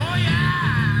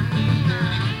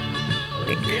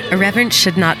Irreverence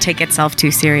should not take itself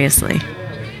too seriously.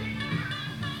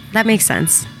 That makes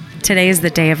sense. Today is the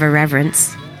day of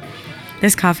irreverence.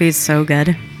 This coffee is so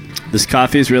good. This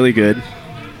coffee is really good.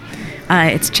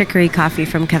 It's chicory coffee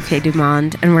from Café du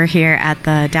Monde, and we're here at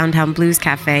the Downtown Blues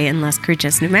Cafe in Las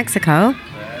Cruces, New Mexico.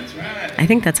 That's right. I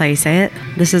think that's how you say it.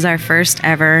 This is our first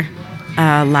ever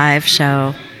live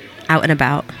show out and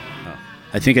about.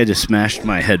 I think I just smashed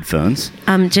my headphones.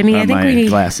 Jimmy, I think my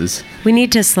glasses. We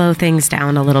need to slow things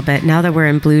down a little bit. Now that we're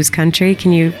in blues country,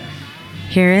 can you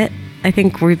hear it? I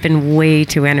think we've been way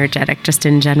too energetic just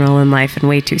in general in life and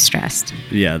way too stressed.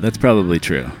 Yeah, that's probably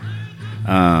true.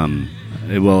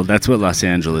 Well, that's what Los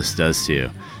Angeles does to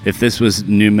you. If this was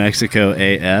New Mexico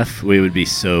AF, we would be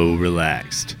so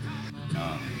relaxed.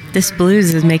 This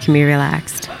blues is making me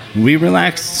relaxed. We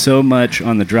relaxed so much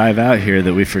on the drive out here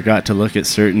that we forgot to look at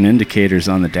certain indicators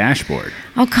on the dashboard.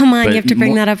 Oh, come on. But you have to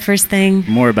bring that up first thing.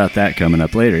 More about that coming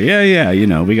up later. Yeah,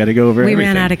 we got to go over everything. We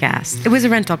ran out of gas. It was a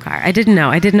rental car. I didn't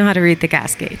know how to read the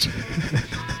gas gauge.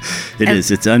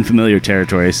 It's unfamiliar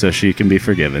territory, so she can be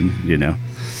forgiven,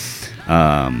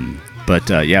 But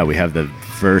we have the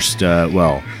first,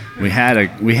 we had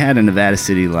a Nevada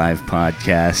City Live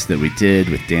podcast that we did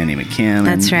with Danny McCammon.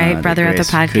 That's right, brother of the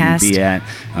podcast. Couldn't be at.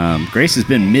 Grace has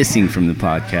been missing from the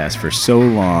podcast for so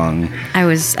long.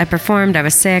 I performed, I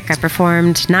was sick, not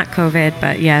COVID,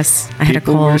 but yes, I had a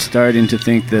cold. People were starting to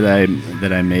think that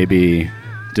I may be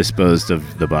disposed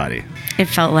of the body. It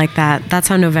felt like that. That's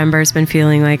how November's been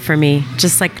feeling like for me.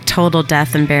 Just like total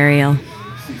death and burial.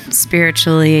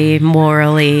 Spiritually,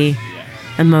 morally,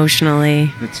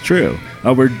 emotionally. It's true.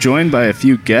 We're joined by a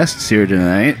few guests here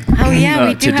tonight. Oh, yeah,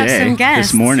 we do have some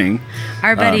guests. This morning.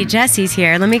 Our buddy Jesse's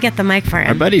here. Let me get the mic for him.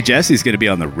 Our buddy Jesse's going to be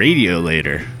on the radio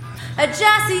later.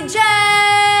 Jesse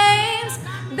James,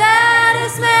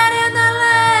 baddest man in the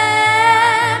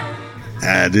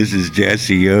land. This is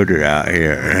Jesse Yoder out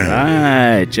here.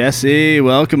 Hi, Jesse.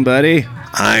 Welcome, buddy.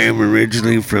 I am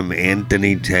originally from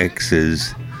Anthony,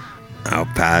 Texas, El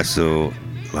Paso,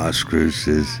 Las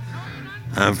Cruces.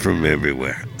 I'm from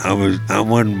everywhere. I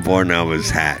wasn't born, I was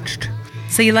hatched.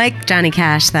 So you like Johnny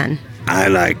Cash then? I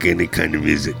like any kind of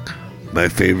music. My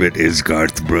favorite is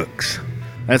Garth Brooks.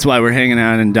 That's why we're hanging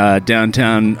out in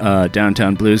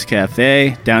downtown Blues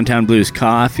Cafe, Downtown Blues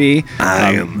Coffee.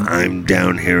 I'm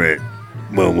down here at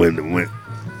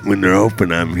when they're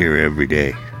open, I'm here every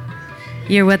day.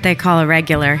 You're what they call a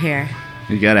regular here.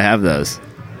 You got to have those.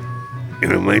 It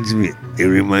reminds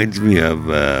me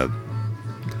of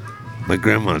my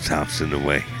grandma's house in a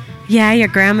way. Yeah, your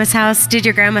grandma's house. Did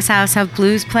your grandma's house have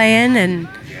blues playing and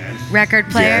record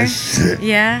player? Yes.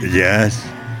 Yeah? Yes.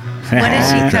 What did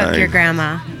she cook, your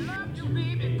grandma?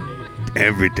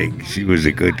 Everything. She was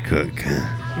a good cook.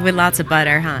 With lots of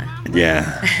butter, huh?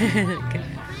 Yeah.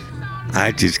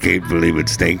 I just can't believe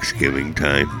it's Thanksgiving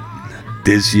time.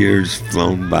 This year's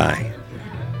flown by.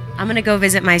 I'm going to go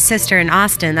visit my sister in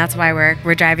Austin. That's why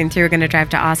we're driving through. We're going to drive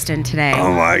to Austin today.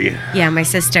 Oh, are you? Yeah, my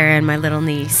sister and my little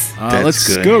niece. Let's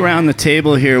good. go around the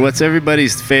table here. What's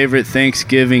everybody's favorite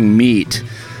Thanksgiving meat?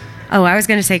 Oh, I was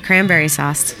going to say cranberry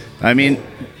sauce. I mean...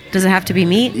 Does it have to be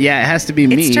meat? Yeah, it has to be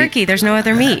meat. It's turkey. There's no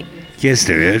other meat. Yes,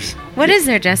 there is. What is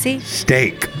there, Jesse?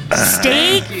 Steak.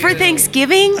 Steak for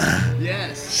Thanksgiving?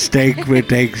 Yes. Steak for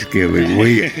Thanksgiving.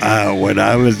 When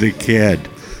I was a kid...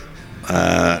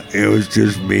 it was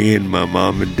just me and my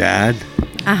mom and dad.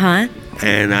 Uh-huh.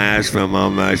 And I asked my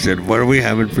mom, I said, what are we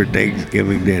having for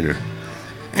Thanksgiving dinner?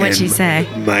 What'd she say?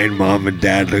 My mom and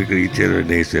dad looked at each other and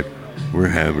they said, we're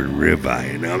having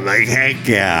ribeye. And I'm like, heck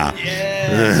yeah.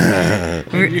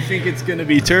 You think it's going to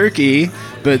be turkey,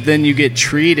 but then you get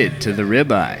treated to the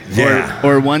ribeye. Yeah.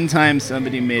 Or one time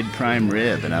somebody made prime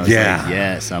rib, and I was like,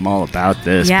 yes, I'm all about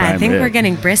this. Yeah, prime I think rib. we're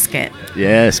getting brisket.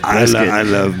 Yes, brisket. I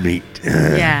love meat.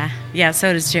 Yeah,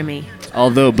 so does Jimmy.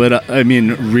 Although, I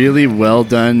mean, really well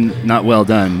done, not well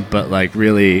done, but like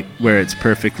really where it's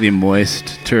perfectly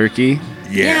moist turkey.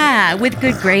 Yeah, with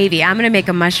good gravy. I'm going to make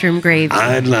a mushroom gravy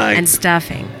and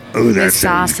stuffing. Oh, that with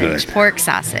sounds sausage, good. pork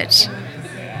sausage.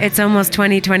 It's almost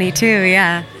 2022,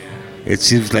 yeah. It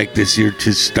seems like this year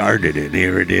just started, and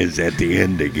here it is at the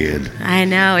end again. I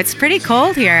know. It's pretty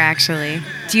cold here, actually.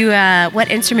 Do you? What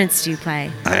instruments do you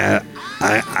play?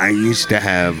 I used to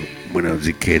have, when I was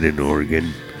a kid in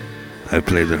Oregon, I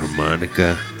played the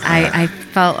harmonica. I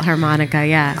felt harmonica,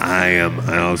 yeah. I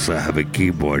also have a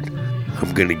keyboard.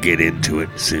 I'm going to get into it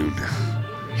soon.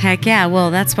 Heck yeah.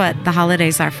 Well, that's what the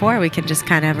holidays are for. We can just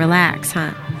kind of relax,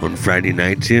 huh? On Friday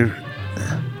nights here,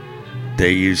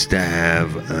 they used to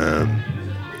have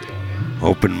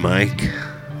open mic.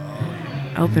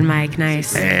 Open mic,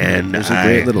 nice. And there's a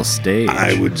great little stage.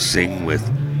 I would sing with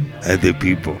other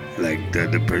people. Like the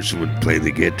other person would play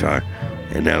the guitar,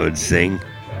 and I would sing,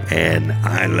 and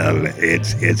I love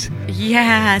it. It's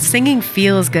Yeah, singing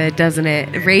feels good, doesn't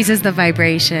it? It raises the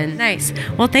vibration. Nice.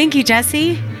 Well, thank you,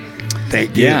 Jesse.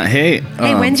 thank you. Yeah. Hey.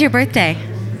 Hey, when's your birthday?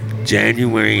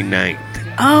 January 9th.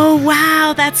 Oh,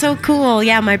 wow. That's so cool.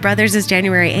 Yeah, my brother's is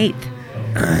January 8th.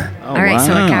 Oh, All right,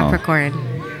 so a wow. Capricorn.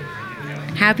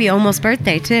 Happy almost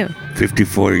birthday, too.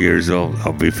 54 years old.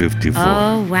 I'll be 54.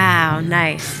 Oh, wow.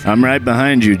 Nice. I'm right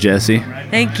behind you, Jesse.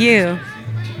 Thank you.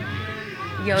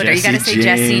 Yoder, you got to Jesse say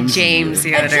Jesse James. James A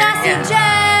Yoder. Jesse Yeah. James.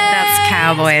 That's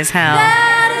cowboy as hell.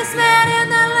 Baddest man in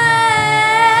the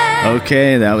land.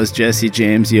 Okay, that was Jesse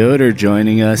James Yoder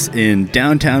joining us in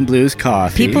Downtown Blues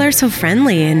Coffee. People are so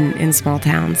friendly in small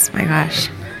towns. My gosh.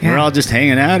 Yeah. We're all just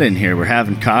hanging out in here. We're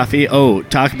having coffee. Oh,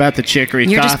 talk about the chicory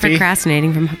You're just coffee.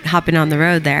 procrastinating from hopping on the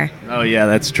road there. Oh, yeah,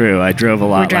 that's true. I drove a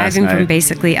lot We're driving last night. from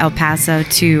basically El Paso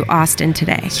to Austin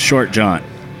today. Short jaunt.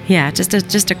 Yeah,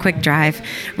 just a quick drive.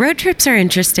 Road trips are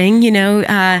interesting. You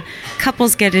know,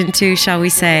 couples get into, shall we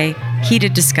say,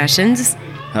 heated discussions.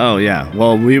 Oh, yeah.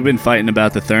 Well, we've been fighting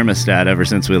about the thermostat ever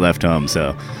since we left home.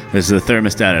 So there's the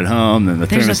thermostat at home, then the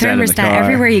There's a thermostat in the thermostat car.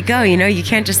 everywhere you go. You know, you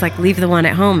can't just like leave the one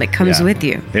at home. It comes Yeah. with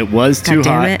you. It was too God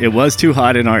damn hot. it. It was too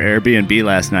hot in our Airbnb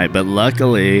last night, but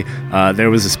luckily there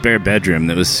was a spare bedroom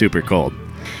that was super cold.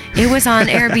 It was on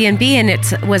Airbnb, and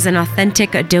it was an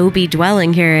authentic Adobe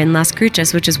dwelling here in Las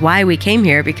Cruces, which is why we came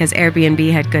here, because Airbnb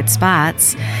had good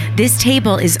spots. This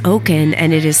table is oaken,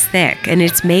 and it is thick, and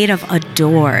it's made of a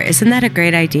door. Isn't that a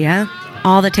great idea?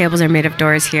 All the tables are made of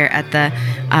doors here at the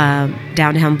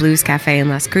Downtown Blues Cafe in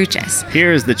Las Cruces.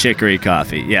 Here's the chicory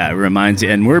coffee. Yeah, it reminds you.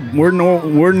 And we're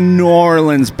New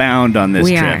Orleans bound on this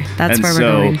We trip. are. That's and where we're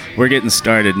so going. we're getting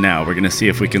started now. We're gonna see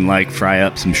if we can like fry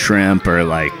up some shrimp or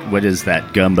like what is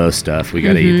that gumbo stuff? We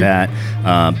gotta eat that.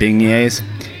 Beignets.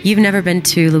 You've never been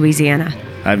to Louisiana.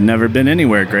 I've never been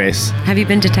anywhere, Grace. Have you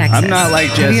been to Texas? I'm not like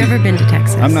Have Jesse. you ever been to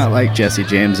Texas? I'm not like Jesse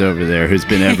James over there, who's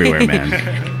been everywhere,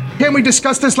 man. Can't we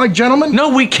discuss this like gentlemen?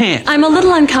 No, we can't. I'm a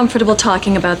little uncomfortable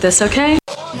talking about this, okay?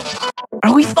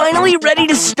 Are we finally ready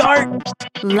to start?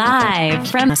 Live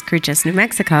from Las Cruces, New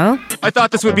Mexico. I thought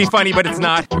this would be funny, but it's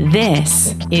not.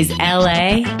 This is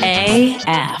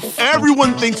LAAF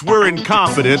Everyone thinks we're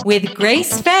incompetent. with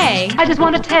Grace Faye I just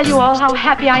want to tell you all how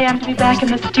happy I am to be back in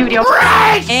the studio.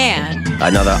 and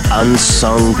Another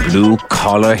unsung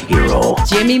blue-collar hero.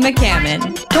 Jimmy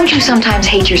McCammon. Don't you sometimes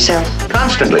hate yourself?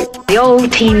 Constantly. The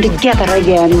old team together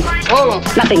again.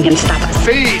 Nothing can stop us.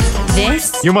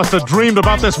 This You must have dreamed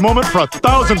about this moment for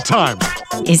 1,000 times.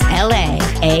 is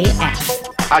LAAF.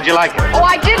 How'd you like it? Oh,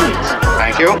 I didn't.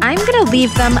 Thank you. I'm going to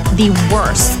leave them the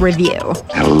worst review.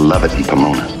 I love it in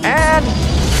Pomona. And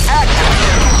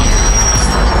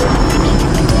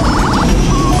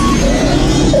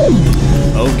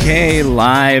Okay,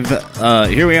 live.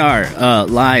 Here we are,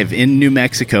 live in New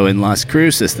Mexico, in Las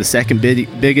Cruces, the second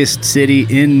biggest city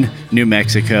in New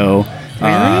Mexico.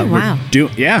 Really? Wow.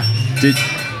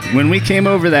 When we came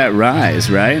over that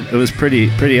rise, right? It was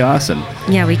pretty awesome.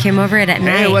 Yeah, we came over it at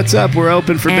night. Hey, what's up? We're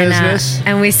open for business.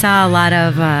 And we saw a lot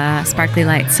of sparkly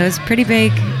lights. So it's pretty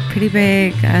big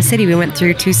city. We went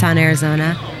through Tucson,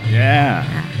 Arizona.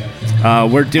 Yeah.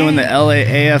 We're doing the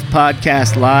LAAF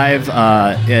podcast live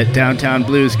at Downtown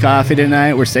Blues Coffee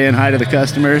tonight. We're saying hi to the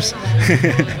customers.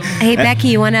 Hey, Becky,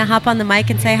 you want to hop on the mic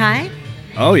and say hi?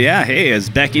 Oh, yeah. Hey, is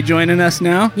Becky joining us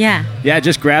now? Yeah. Yeah,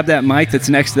 just grab that mic that's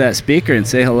next to that speaker and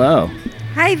say hello.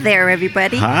 Hi there,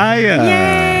 everybody. Hiya.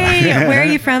 Yay! Where are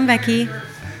you from, Becky?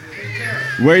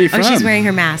 Where are you from? Oh, she's wearing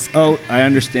her mask. Oh, I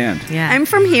understand. Yeah. I'm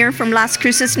from here, from Las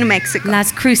Cruces, New Mexico.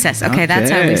 Las Cruces. Okay, that's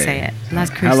how we Okay. say it. Las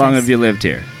Cruces. How long have you lived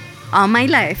here? All my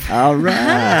life. All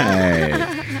right.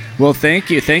 Well, thank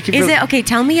you. Thank you for... Is it okay?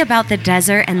 Tell me about the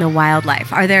desert and the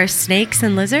wildlife. Are there snakes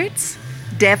and lizards?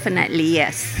 Definitely,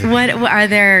 yes. What are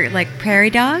there, like prairie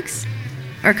dogs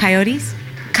or coyotes?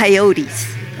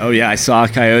 Coyotes. Oh, yeah. I saw a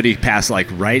coyote pass like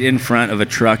right in front of a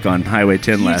truck on Highway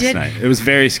 10 You last did? night. It was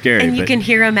very scary. And you but can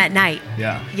hear them at night.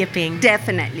 Yeah. Yipping.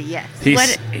 Definitely, yes.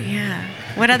 He's-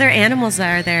 What other animals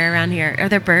are there around here? Are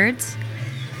there birds?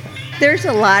 There's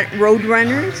a lot.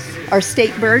 Roadrunners, our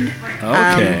state bird.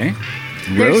 Okay.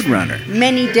 There's Roadrunner.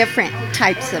 Many different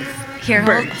types of Here,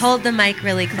 birds. hold the mic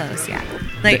really close. Yeah.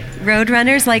 Like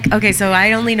roadrunners, like, okay, so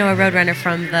I only know a roadrunner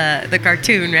from the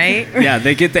cartoon, right? Yeah,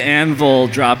 they get the anvil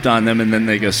dropped on them and then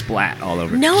they go splat all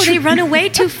over. No, they run away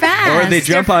too fast. Or they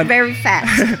jump They're on... very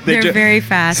fast. They're very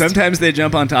fast. Sometimes they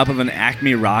jump on top of an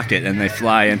Acme rocket and they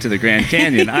fly into the Grand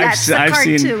Canyon. That's a I've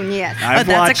cartoon, seen, yes. I've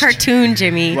that's watched, a cartoon,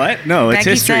 Jimmy. What? No, it's Becky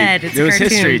history. said it's it a was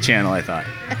cartoon. History Channel, I thought.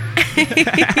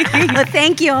 Well,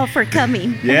 thank you all for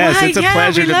coming. Yes, Why, it's a yeah,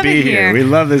 pleasure we to love be it here. We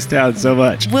love this town so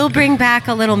much. We'll bring back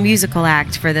a little musical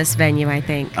act for this venue, I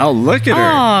think. Oh, look at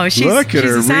her. Oh, she's look at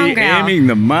her a sound gal. re-aiming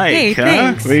the mic, Hey, huh?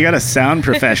 thanks. We got a sound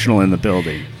professional in the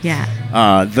building. Yeah.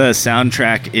 The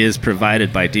soundtrack is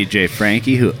provided by DJ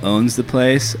Frankie, who owns the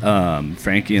place.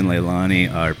 Frankie and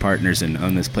Leilani are partners and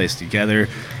own this place together.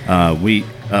 We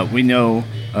know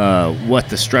what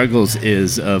the struggles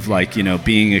is of, like, you know,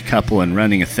 being a couple and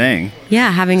running a thing.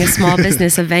 Yeah, having a small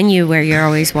business, a venue where you're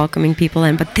always welcoming people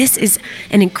in. But this is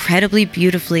an incredibly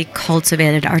beautifully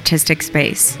cultivated artistic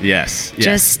space. Yes.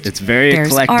 Just it's very there's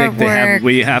eclectic. artwork,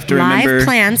 We have to live remember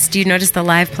plants. Do you notice the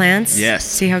live plants? Yes.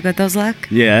 See how good those look?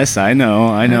 Yes, I know,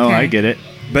 Okay. I get it.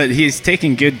 But he's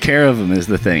taking good care of them is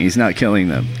the thing. He's not killing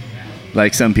them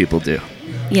like some people do.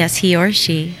 Yes, he or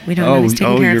she. We don't know who's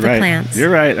taking care you're of the right. plants. You're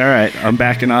right. All right. I'm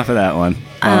backing off of that one.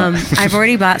 I've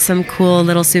already bought some cool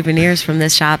little souvenirs from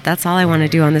this shop. That's all I want to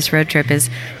do on this road trip is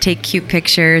take cute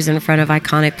pictures in front of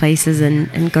iconic places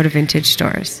and go to vintage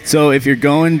stores. So if you're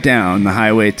going down the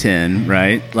Highway 10,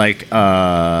 right, like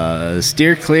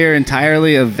steer clear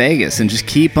entirely of Vegas and just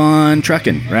keep on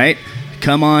trucking, right?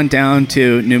 Come on down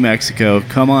to New Mexico.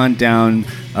 Come on down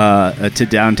to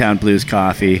Downtown Blues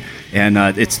Coffee. And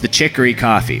it's the Chicory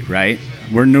Coffee, right?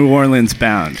 We're New Orleans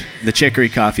bound. The Chicory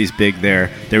Coffee's big there.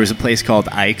 There was a place called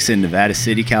Ike's in Nevada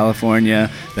City,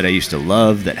 California that I used to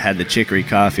love that had the Chicory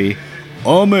Coffee.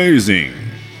 Amazing.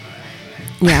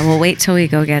 Yeah, we'll wait till we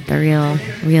go get the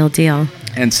real deal.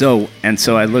 And so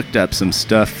I looked up some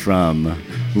stuff from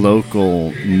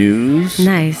local news.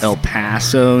 Nice. El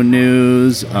Paso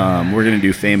news. We're going to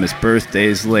do famous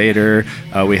birthdays later.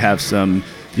 We have some,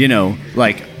 you know,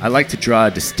 like, I like to draw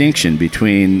a distinction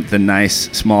between the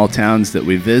nice small towns that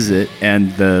we visit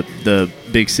and the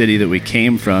big city that we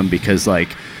came from because, like,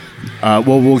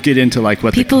 we'll get into, like,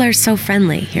 what people are so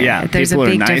friendly here. Yeah, There's people a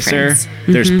big are nicer. difference.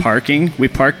 There's Mhm. parking. We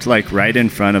parked, like, right in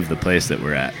front of the place that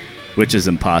we're at, which is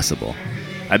impossible.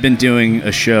 I've been doing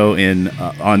a show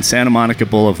on Santa Monica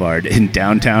Boulevard in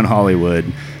downtown Hollywood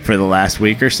for the last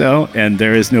week or so, and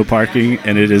there is no parking,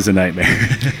 and it is a nightmare.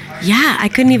 Yeah, I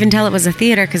couldn't even tell it was a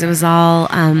theater because it was all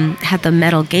had the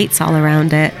metal gates all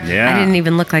around it. Yeah. I didn't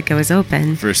even look like it was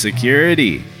open. For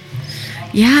security.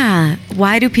 Yeah.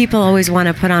 Why do people always want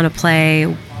to put on a play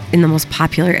in the most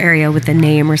popular area with a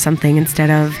name or something instead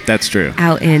of That's true.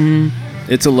 out in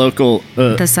It's a local...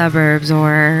 the suburbs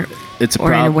or it's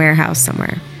in a warehouse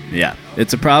somewhere? Yeah,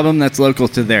 it's a problem that's local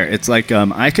to there. It's like,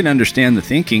 I can understand the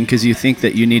thinking because you think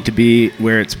that you need to be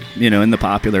where it's, you know, in the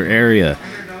popular area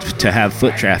to have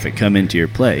foot traffic come into your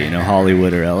play, you know,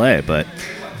 Hollywood or LA. But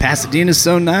Pasadena's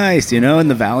so nice, you know, and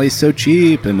the valley's so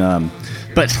cheap. And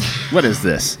but what is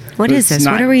this? What is this?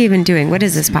 What are we even doing? What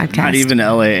is this podcast? Not even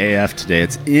LAAF today.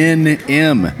 It's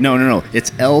NM. No.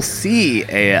 It's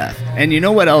LCAF. And you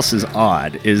know what else is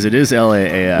odd? Is it is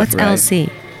LAAF, What's right? LC?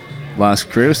 Las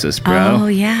Cruces, bro. Oh,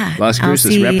 yeah. Las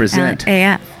Cruces represent.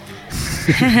 AF.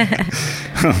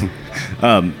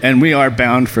 And we are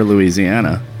bound for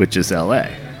Louisiana, which is LA.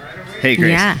 Hey,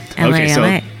 Grace. Yeah, LA, okay, so,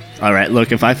 LA. all right,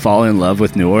 look, if I fall in love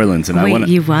with New Orleans and I Wait, want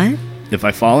to... you what? If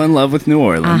I fall in love with New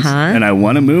Orleans and I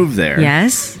want to move there,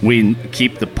 yes, we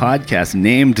keep the podcast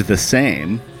named the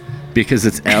same because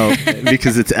it's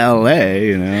because it's LA,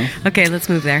 you know. Okay, let's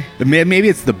move there. Maybe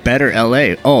it's the better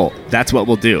LA. Oh, that's what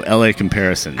we'll do. LA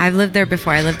comparison. I've lived there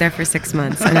before. I lived there for 6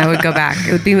 months, and I would go back.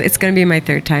 It's going to be my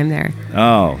third time there.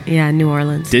 Oh. Yeah, New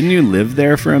Orleans. Didn't you live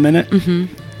there for a minute?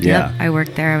 Mm-hmm. Yeah. Yep, I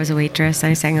worked there. I was a waitress.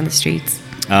 I sang on the streets.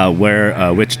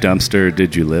 Which dumpster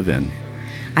did you live in?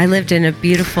 I lived in a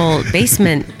beautiful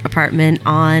basement apartment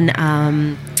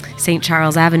on St.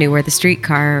 Charles Avenue where the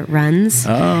streetcar runs.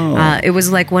 Oh. It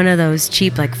was like one of those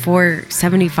cheap, like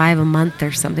 $475 a month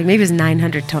or something. Maybe it was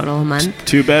 $900 total a month.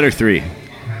 2 bed or 3?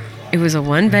 It was a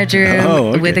 1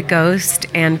 bedroom with a ghost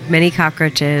and many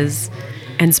cockroaches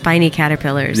and spiny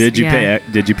caterpillars. Did you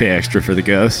pay extra for the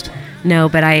ghost? No,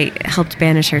 but I helped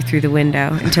banish her through the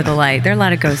window into the light. There are a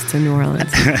lot of ghosts in New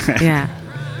Orleans. Yeah.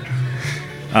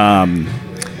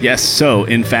 Yes. So,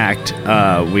 in fact,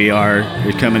 we are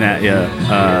coming at you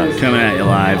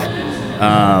live.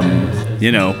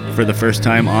 You know, for the first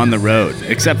time on the road,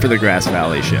 except for the Grass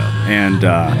Valley show,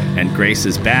 and Grace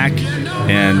is back,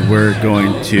 and we're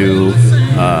going to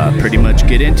pretty much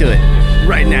get into it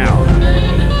right now.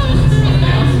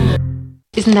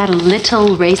 Isn't that a little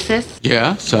racist?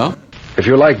 Yeah. So. If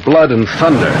you like blood and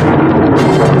thunder,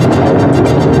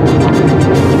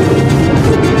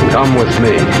 come with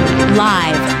me.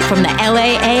 Live from the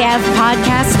LAAF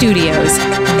podcast studios,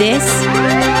 this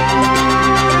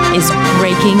is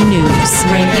breaking news.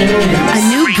 A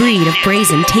new breed of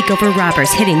brazen takeover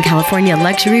robbers hitting California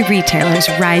luxury retailers,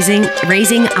 raising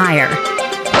ire.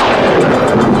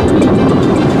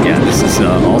 Yeah, this is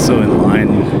also in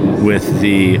line with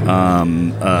the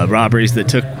robberies that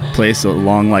took place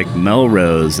along like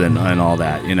Melrose and all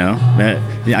that, you know?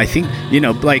 I think,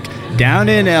 like down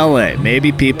in LA,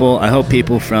 I hope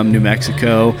people from New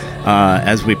Mexico,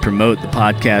 as we promote the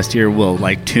podcast here, will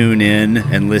like tune in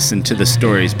and listen to the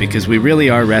stories, because we really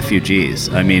are refugees.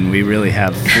 I mean, we really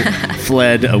have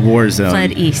fled a war zone.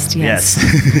 Fled east, yes.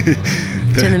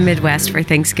 To the Midwest for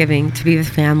Thanksgiving to be with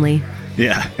family.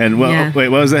 Yeah. And wait,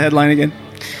 what was the headline again?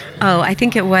 Oh, I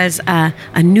think it was a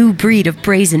new breed of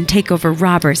brazen takeover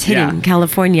robbers hitting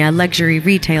California luxury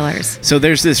retailers. So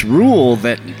there's this rule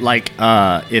that, like,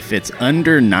 if it's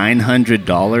under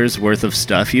 $900 worth of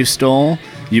stuff you stole,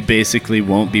 you basically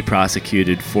won't be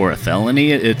prosecuted for a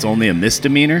felony. It's only a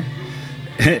misdemeanor.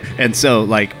 And so,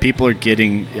 like, people are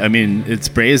getting, I mean, it's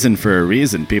brazen for a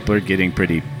reason. People are getting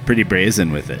pretty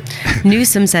brazen with it.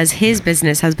 Newsom says his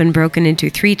business has been broken into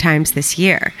 3 times this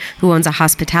year. Who owns a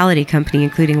hospitality company,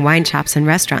 including wine shops and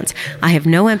restaurants. I have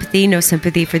no empathy, no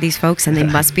sympathy for these folks, and they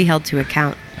must be held to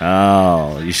account.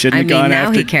 Oh, you shouldn't have gone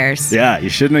after... now he cares. Yeah, you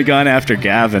shouldn't have gone after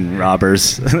Gavin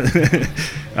robbers.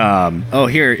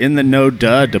 Here, in the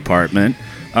no-duh department...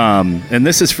 and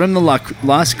this is from the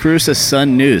Las Cruces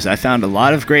Sun News. I found a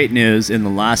lot of great news in the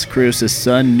Las Cruces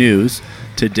Sun News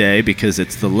today because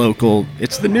it's the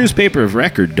newspaper of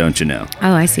record, don't you know?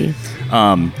 Oh, I see.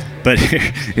 But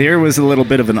here was a little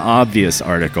bit of an obvious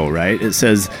article, right? It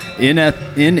says,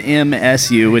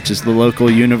 NMSU, which is the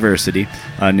local university,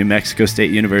 New Mexico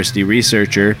State University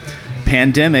researcher,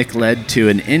 pandemic led to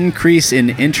an increase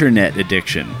in internet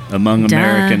addiction among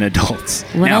American adults.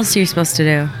 What else are you supposed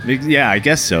to do? Yeah, I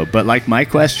guess so. But like my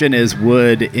question is,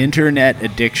 would internet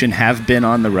addiction have been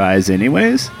on the rise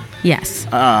anyways? Yes.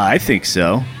 I think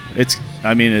so. It's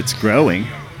growing.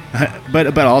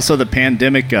 But also the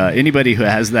pandemic, anybody who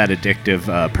has that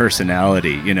addictive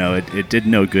personality, it did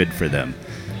no good for them.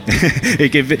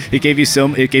 It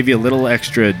gave you a little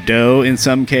extra dough in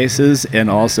some cases, and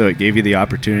also it gave you the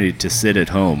opportunity to sit at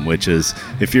home, which is,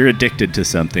 if you're addicted to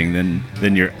something,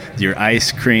 then your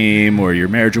ice cream or your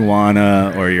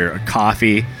marijuana or your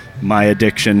coffee, my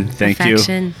addiction, thank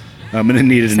Affection. you. I'm gonna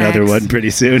need another one pretty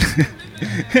soon.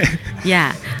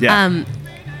 Yeah.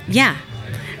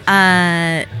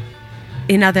 Yeah.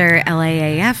 In other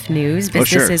LAAF news,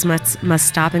 businesses must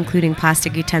stop including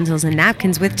plastic utensils and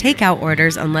napkins with takeout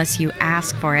orders unless you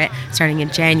ask for it, starting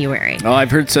in January. Oh,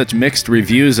 I've heard such mixed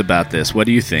reviews about this. What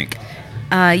do you think?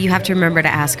 You have to remember to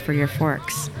ask for your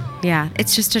forks. Yeah,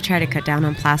 it's just to try to cut down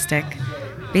on plastic.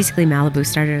 Basically, Malibu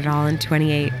started it all in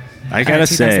 2008. I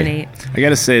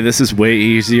gotta say, this is way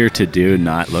easier to do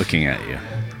not looking at you.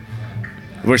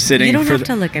 We're sitting. You don't have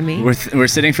to look at me. We're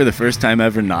sitting for the first time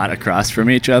ever not across from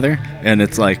each other, and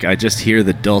it's like I just hear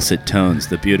the dulcet tones,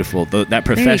 the beautiful, that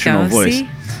professional voice. See?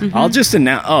 Mm-hmm. I'll just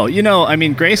announce. Oh,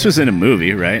 Grace was in a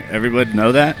movie, right? Everybody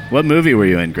know that. What movie were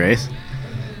you in, Grace?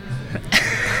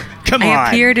 Come on. I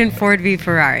appeared in Ford v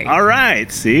Ferrari. All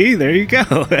right. See, there you go.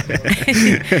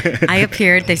 I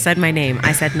appeared. They said my name.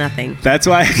 I said nothing. That's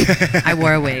why. I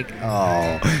wore a wig.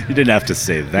 Oh, you didn't have to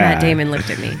say that. Matt Damon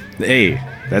looked at me. Hey.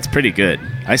 That's pretty good.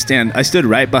 I stood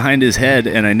right behind his head,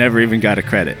 and I never even got a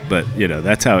credit. But,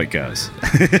 that's how it goes.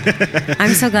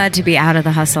 I'm so glad to be out of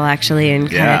the hustle, actually,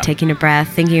 and kind of taking a breath,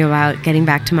 thinking about getting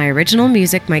back to my original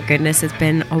music. My goodness, it's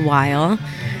been a while.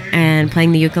 And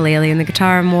playing the ukulele and the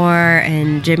guitar more,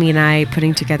 and Jimmy and I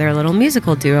putting together a little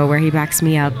musical duo where he backs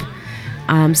me up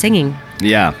singing.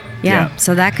 Yeah.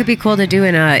 So that could be cool to do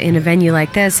in a venue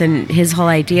like this. And his whole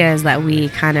idea is that we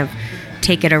kind of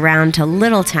take it around to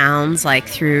little towns like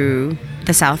through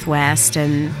the Southwest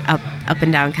and up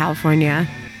and down California.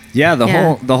 Yeah,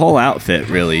 the whole outfit,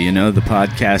 really. The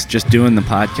podcast, just doing the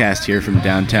podcast here from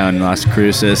downtown Las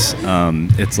Cruces.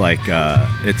 It's like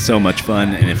it's so much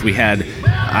fun. And if we had,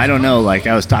 I don't know, like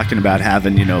I was talking about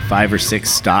having 5 or 6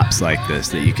 stops like this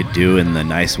that you could do in the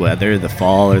nice weather, the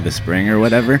fall or the spring or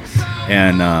whatever,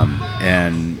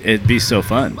 and it'd be so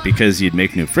fun because you'd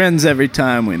make new friends every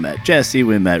time. We met Jesse,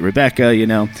 we met Rebecca,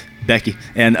 Becky,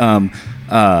 and I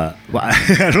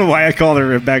don't know why I called her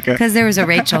Rebecca. Because there was a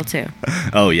Rachel too.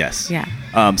 Oh yes. Yeah.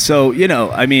 So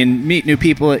meet new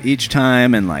people each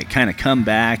time and like kind of come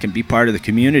back and be part of the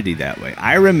community that way.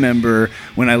 I remember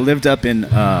when I lived up in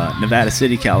Nevada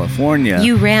City, California.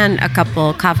 You ran a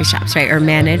couple coffee shops, right? Or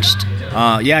managed?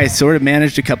 Yeah, I sort of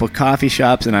managed a couple coffee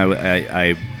shops, and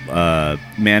I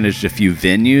managed a few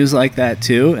venues like that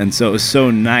too, and so it was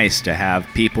so nice to have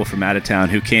people from out of town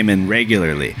who came in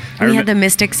regularly. We had the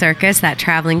Mystic Circus, that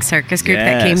traveling circus group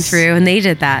that came through, and they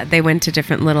did that. They went to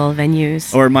different little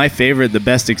venues. Or my favorite, the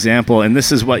best example, and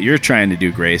this is what you're trying to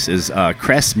do, Grace, is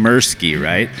Cress Mirsky,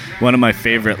 right? One of my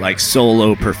favorite like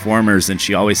solo performers, and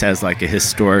she always has like a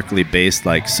historically based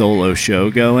like solo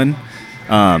show going.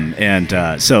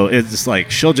 So it's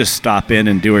like she'll just stop in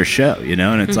and do her show, you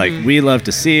know, and it's like we love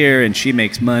to see her, and she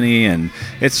makes money, and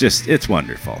it's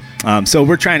wonderful. So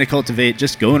we're trying to cultivate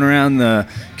just going around the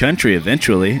country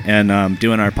eventually and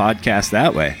doing our podcast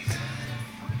that way.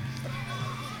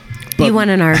 But you want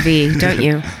an RV, don't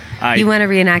you? You want to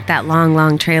reenact that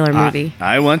long trailer movie.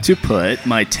 I want to put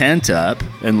my tent up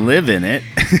and live in it.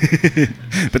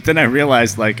 But then I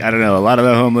realized, like, I don't know, a lot of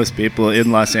the homeless people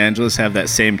in Los Angeles have that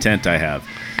same tent I have.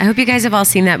 I hope you guys have all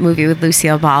seen that movie with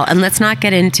Lucille Ball. And let's not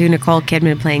get into Nicole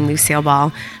Kidman playing Lucille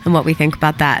Ball and what we think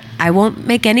about that. I won't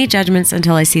make any judgments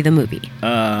until I see the movie.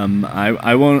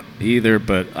 I won't either,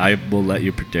 but I will let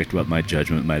you predict what my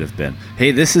judgment might have been.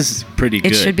 Hey, this is pretty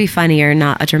good. It should be funnier,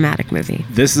 not a dramatic movie.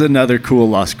 This is another cool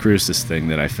Las Cruces thing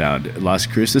that I found. Las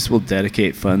Cruces will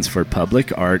dedicate funds for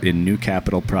public art in new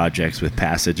capital projects with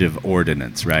passage of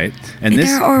ordinance, right? And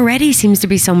there already seems to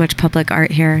be so much public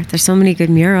art here. There's so many good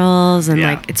murals, and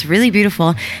it's really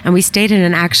beautiful. And we stayed in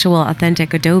an actual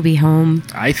authentic adobe home.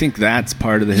 I think that's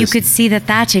part of the You could see the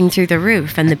thatching through the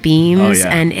roof and the beams,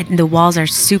 and the walls are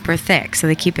super thick, so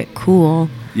they keep it cool.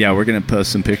 Yeah, we're going to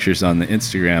post some pictures on the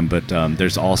Instagram, but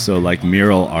there's also like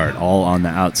mural art all on the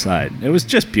outside. It was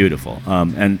just beautiful.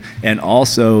 And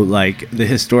also like the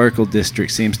historical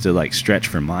district seems to like stretch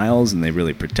for miles, and they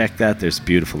really protect that. There's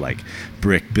beautiful like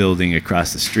brick building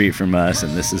across the street from us,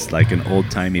 and this is like an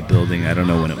old-timey building. I don't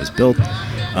know when it was built,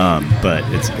 but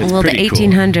it's pretty the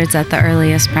 1800s at the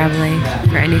earliest probably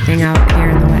for anything out here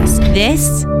in the West.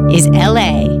 This is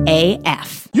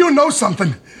LAAF. You know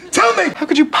something. Tell me! How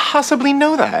could you possibly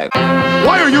know that?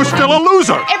 Why are you still a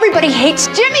loser? Everybody hates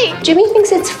Jimmy. Jimmy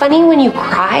thinks it's funny when you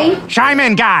cry. Chime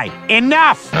in, guy.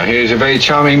 Enough! Now, he's a very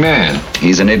charming man.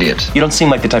 He's an idiot. You don't seem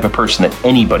like the type of person that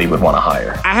anybody would want to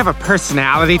hire. I have a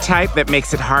personality type that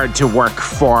makes it hard to work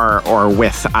for or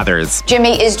with others.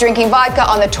 Jimmy is drinking vodka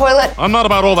on the toilet. I'm not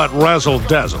about all that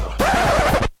razzle-dazzle.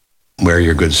 Wear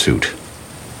your good suit.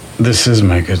 This is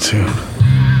my good suit.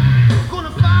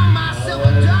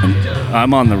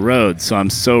 I'm on the road, so I'm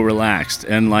so relaxed,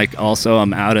 and like also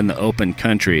I'm out in the open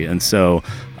country, and so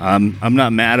I'm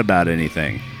not mad about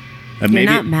anything. You're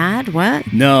not mad?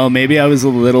 What? No, maybe I was a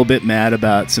little bit mad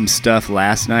about some stuff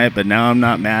last night, but now I'm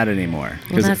not mad anymore.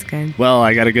 Well, that's good. Well,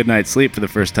 I got a good night's sleep for the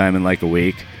first time in like a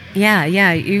week. Yeah.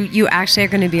 You actually are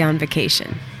going to be on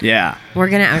vacation. Yeah. We're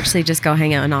going to actually just go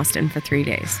hang out in Austin for 3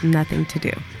 days. Nothing to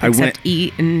do except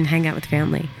eat and hang out with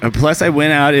family. Plus, I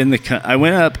went out I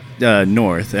went up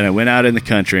north, and I went out in the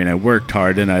country, and I worked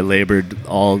hard, and I labored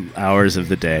all hours of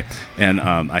the day. And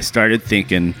I started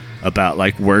thinking about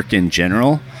like work in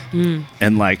general,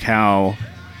 and like how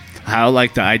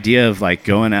like the idea of like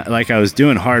going out, like I was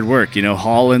doing hard work, you know,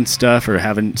 hauling stuff or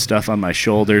having stuff on my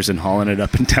shoulders and hauling it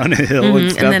up and down a hill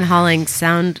and stuff. And then hauling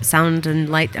sound and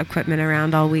light equipment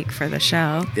around all week for the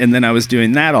show. And then I was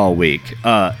doing that all week.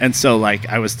 And so like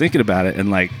I was thinking about it, and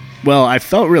like, well, I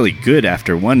felt really good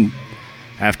after one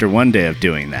day of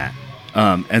doing that.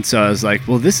 And so I was like,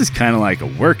 well, this is kind of like a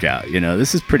workout, you know,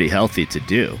 this is pretty healthy to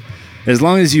do. As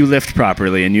long as you lift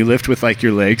properly, and you lift with like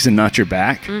your legs and not your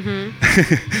back.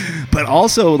 But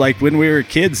also, like when we were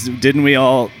kids, didn't we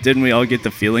all get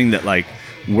the feeling that like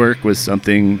work was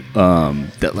something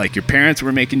that like your parents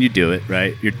were making you do it,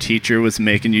 right? Your teacher was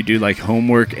making you do like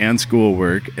homework and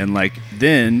schoolwork, and like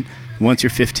then once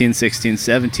you're 15, 16,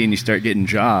 17, you start getting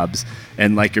jobs,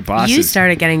 and like your bosses. You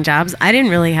started getting jobs. I didn't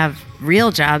really have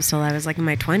real jobs till I was like in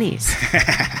my 20s.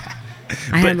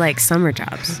 I had like summer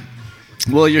jobs.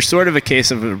 Well, you're sort of a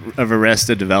case of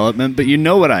arrested development, but you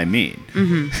know what I mean.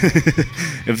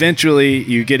 Eventually,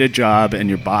 you get a job, and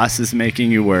your boss is making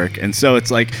you work, and so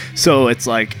it's like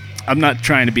I'm not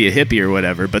trying to be a hippie or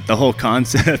whatever, but the whole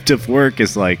concept of work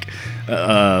is like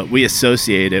we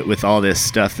associate it with all this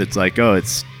stuff that's like, oh,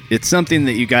 it's something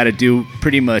that you got to do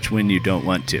pretty much when you don't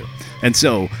want to, and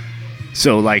so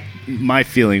like my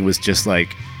feeling was just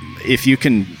like, if you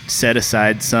can set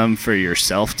aside some for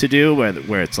yourself to do,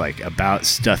 where it's like about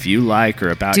stuff you like,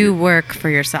 or about work for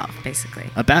yourself, basically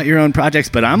about your own projects.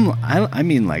 But I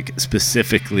mean like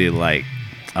specifically like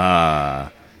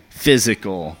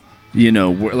physical, you know,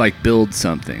 like build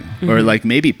something, or like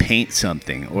maybe paint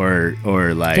something, or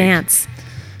like dance.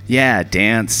 Yeah,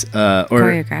 dance. Or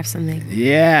choreograph something.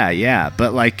 Yeah.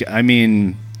 But like, I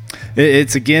mean,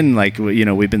 It's again like, you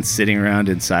know, we've been sitting around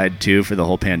inside too for the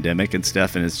whole pandemic and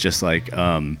stuff, and it's just like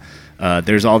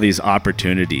there's all these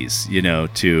opportunities, you know,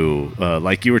 to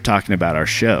like you were talking about our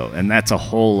show, and that's a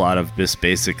whole lot of just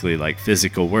basically like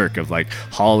physical work of like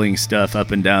hauling stuff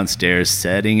up and down stairs,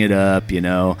 setting it up, you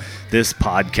know. This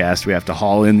podcast, we have to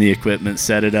haul in the equipment,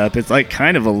 set it up. It's like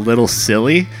kind of a little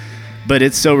silly, but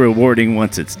it's so rewarding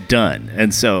once it's done.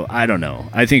 And so I don't know,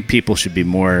 I think people should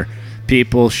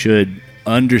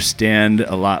understand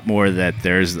a lot more that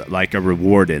there's like a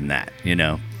reward in that, you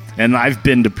know. And I've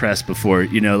been depressed before,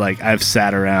 you know, like I've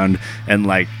sat around and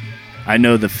like I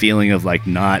know the feeling of like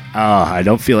I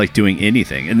don't feel like doing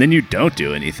anything, and then you don't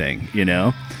do anything, you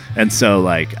know. And so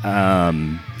like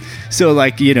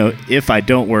you know, if I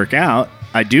don't work out,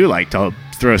 I do like to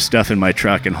throw stuff in my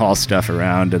truck and haul stuff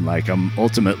around, and like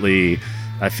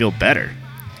I feel better.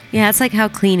 Yeah, it's like how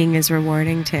cleaning is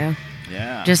rewarding too.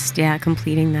 Yeah. Just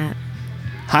completing that.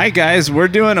 Hi guys, we're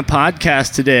doing a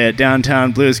podcast today at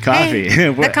Downtown Blues Coffee.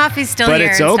 Hey, the coffee's still but here,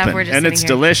 it's and open stuff. We're just and it's here.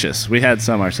 delicious. We had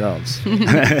some ourselves.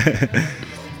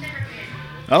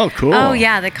 Oh, cool. Oh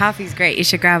yeah, the coffee's great. You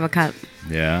should grab a cup.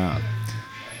 Yeah.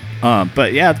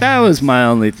 But yeah, that was my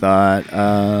only thought.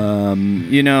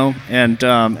 You know, and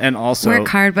also work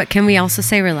hard, but can we also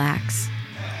say relax?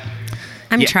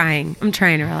 I'm trying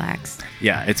to relax.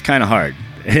 Yeah, it's kind of hard.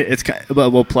 It's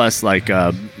well, plus like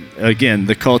again,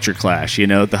 the culture clash, you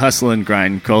know, the hustle and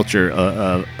grind culture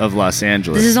of Los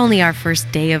Angeles. This is only our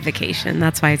first day of vacation.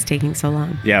 That's why it's taking so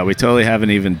long. Yeah, we totally haven't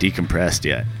even decompressed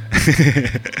yet.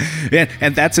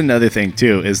 And that's another thing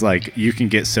too, is like you can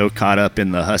get so caught up in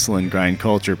the hustle and grind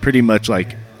culture pretty much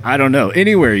like, I don't know,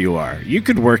 anywhere you are. You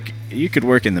could work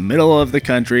in the middle of the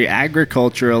country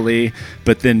agriculturally,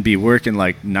 but then be working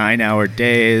like 9-hour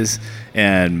days,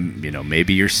 and you know,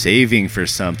 maybe you're saving for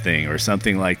something or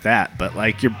something like that, but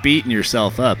like you're beating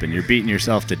yourself up and you're beating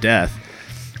yourself to death.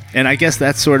 And I guess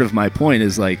that's sort of my point,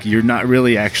 is like you're not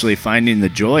really actually finding the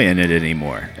joy in it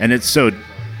anymore. And it's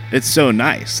so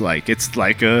nice. Like it's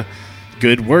like a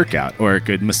good workout or a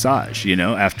good massage, you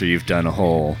know, after you've done a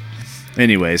whole.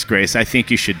 Anyways, Grace, I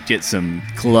think you should get some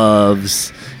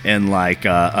gloves and like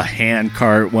a hand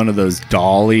cart, one of those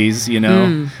dollies, you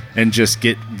know, and just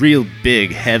get real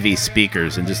big, heavy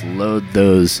speakers and just load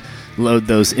those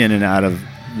in and out of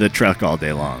the truck all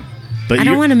day long. But I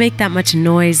don't want to make that much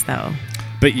noise though.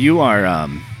 But you are,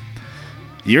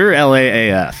 you're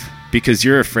LAAF because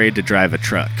you're afraid to drive a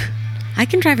truck. I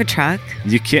can drive a truck.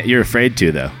 You can't. You're afraid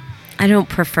to though. I don't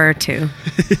prefer to.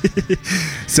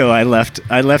 So I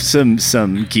left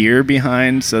some gear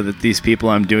behind so that these people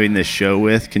I'm doing this show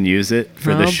with can use it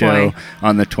for the show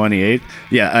on the 28th.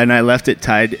 Yeah, and I left it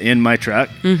tied in my truck.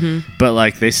 Mm-hmm. But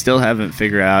like they still haven't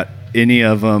figured out any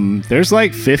of them. There's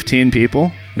like 15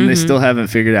 people, and they still haven't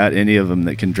figured out any of them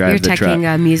that can drive the truck. You're taking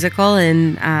a musical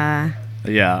in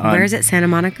where is it? Santa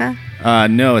Monica?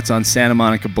 No, it's on Santa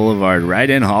Monica Boulevard, right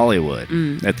in Hollywood,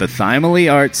 at the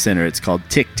Thymele Arts Center. It's called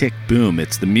Tick, Tick, Boom.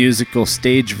 It's the musical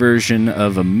stage version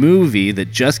of a movie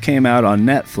that just came out on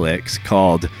Netflix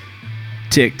called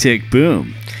Tick, Tick,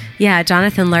 Boom. Yeah,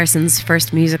 Jonathan Larson's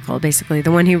first musical, basically,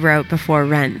 the one he wrote before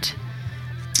Rent.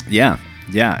 Yeah,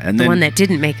 and the then, one that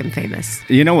didn't make him famous.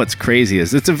 You know what's crazy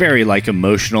is it's a very like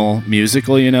emotional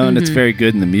musical, you know, and it's very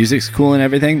good, and the music's cool and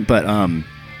everything,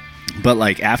 but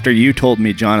like after you told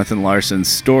me Jonathan Larson's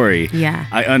story,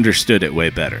 I understood it way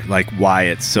better. Like why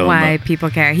it's so why people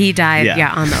care. He died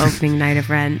on the opening night of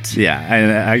Rent.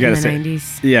 Yeah, I gotta say,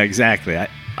 90s. Yeah, exactly.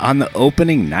 On the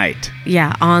opening night.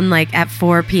 Yeah, on like at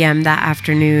 4 p.m. that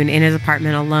afternoon in his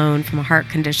apartment alone from a heart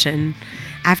condition.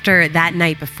 After that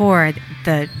night before,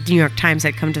 the New York Times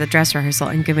had come to the dress rehearsal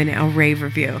and given it a rave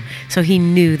review. So he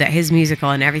knew that his musical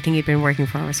and everything he'd been working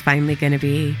for was finally going to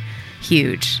be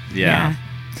huge. Yeah.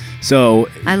 So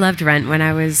I loved Rent when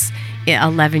I was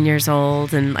 11 years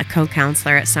old and a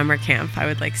co-counselor at summer camp. I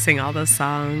would like sing all those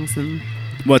songs. And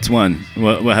what's one?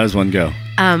 How does one go?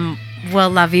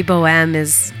 Well, La Vie Bohème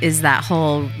is that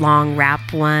whole long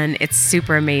rap one. It's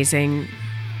super amazing.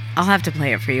 I'll have to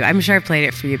play it for you. I'm sure I played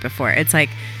it for you before. It's like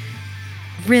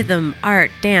rhythm, art,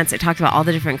 dance. It talks about all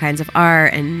the different kinds of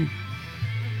art and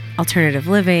alternative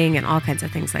living and all kinds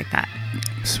of things like that.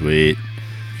 Sweet.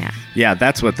 Yeah. Yeah,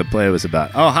 that's what the play was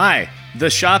about. Oh, hi. The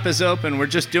shop is open. We're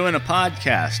just doing a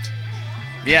podcast.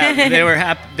 Yeah, they were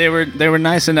happy. They were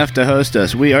nice enough to host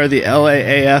us. We are the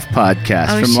LAAF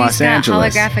podcast from Los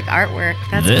Angeles. Holographic artwork.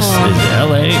 That's this cool. This is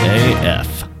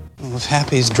LAAF. Well, if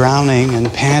Happy's drowning in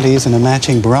panties and a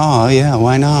matching bra, yeah,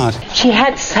 why not? She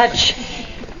had such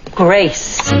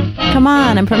Grace. Come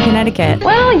on, I'm from Connecticut.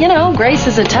 Well, you know, Grace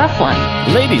is a tough one.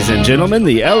 Ladies and gentlemen,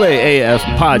 the LAAF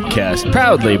podcast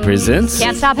proudly presents...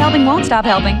 Can't stop helping, won't stop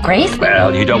helping. Grace?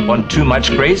 Well, you don't want too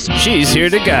much grace. She's here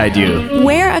to guide you.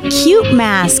 Wear a cute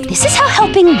mask. This is how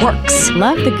helping works.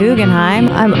 Love the Guggenheim.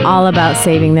 I'm all about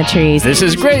saving the trees. This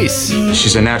is Grace.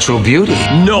 She's a natural beauty.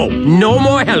 No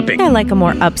more helping. I like a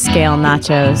more upscale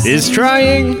nachos. Is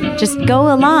trying Just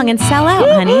go along and sell out,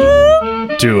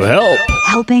 honey. to help.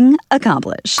 Helping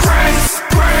accomplished.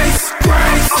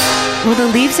 Well, the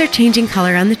leaves are changing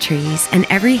color on the trees, and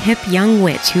every hip young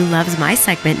witch who loves my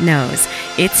segment knows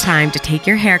it's time to take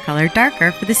your hair color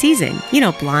darker for the season. You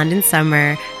know, blonde in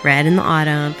summer, red in the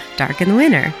autumn, dark in the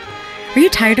winter. Are you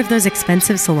tired of those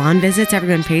expensive salon visits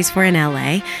everyone pays for in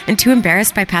LA and too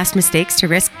embarrassed by past mistakes to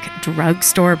risk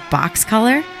drugstore box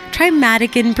color? Try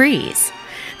Madigan Breeze.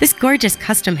 This gorgeous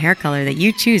custom hair color that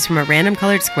you choose from a random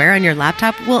colored square on your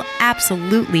laptop will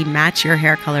absolutely match your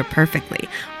hair color perfectly.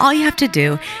 All you have to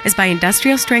do is buy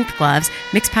industrial strength gloves,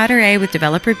 mix powder A with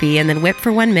developer B, and then whip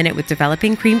for 1 minute with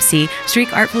developing cream C,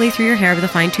 streak artfully through your hair with a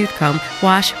fine tooth comb,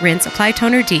 wash, rinse, apply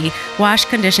toner D, wash,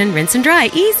 condition, rinse, and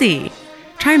dry. Easy!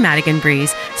 Try Madigan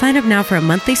Breeze. Sign up now for a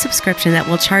monthly subscription that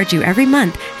will charge you every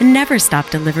month and never stop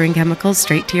delivering chemicals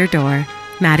straight to your door.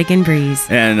 Madigan Breeze.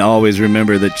 And always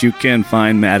remember that you can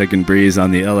find Madigan Breeze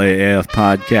on the LAAF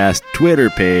Podcast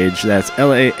Twitter page. That's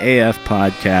LAAF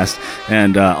Podcast.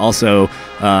 And also,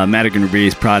 Madigan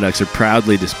Breeze products are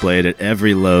proudly displayed at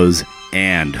every Lowe's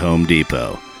and Home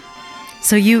Depot.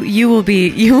 So you will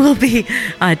be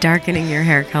darkening your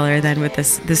hair color then with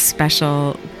this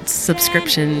special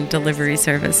subscription delivery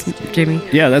service, Jimmy.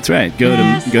 Yeah, that's right. Go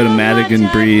to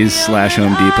Madigan Breeze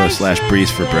 /Home Depot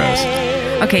 /Breeze for Bros.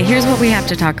 Okay, here's what we have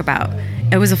to talk about.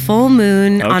 It was a full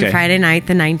moon on Friday night,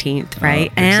 the 19th,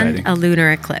 right? And a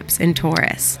lunar eclipse in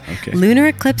Taurus. Okay. Lunar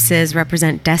eclipses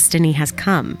represent destiny has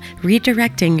come,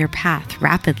 redirecting your path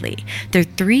rapidly. They're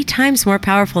 3 times more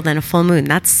powerful than a full moon.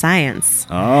 That's science.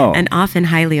 Oh. And often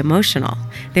highly emotional.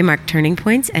 They mark turning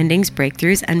points, endings,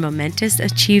 breakthroughs, and momentous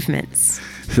achievements.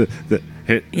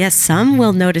 Yes, some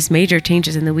will notice major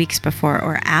changes in the weeks before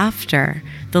or after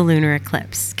the lunar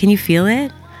eclipse. Can you feel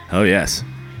it? Oh, yes.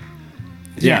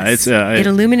 Yeah, yes. it's it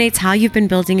illuminates how you've been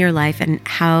building your life and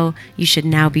how you should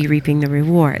now be reaping the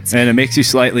rewards. And it makes you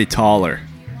slightly taller.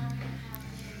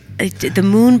 The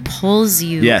moon pulls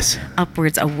you Yes.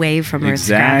 upwards away from Earth's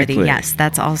Exactly. gravity. Yes,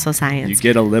 that's also science. You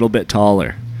get a little bit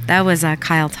taller. That was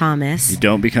Kyle Thomas. You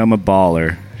don't become a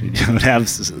baller. You don't have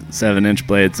 7-inch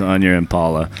blades on your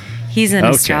Impala. He's an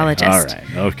astrologist. All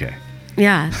right. Okay.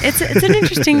 Yeah, it's an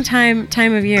interesting time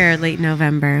of year, late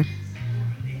November.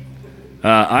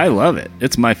 I love it.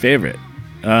 It's my favorite.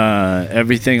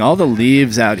 Everything, all the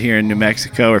leaves out here in New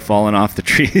Mexico are falling off the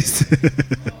trees.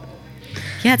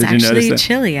 Yeah, it's actually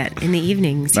chilly in the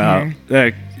evenings here.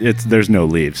 There's no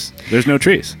leaves. There's no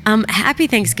trees. Happy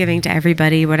Thanksgiving to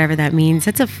everybody, whatever that means.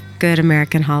 It's a good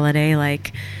American holiday.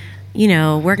 Like, you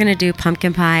know, we're going to do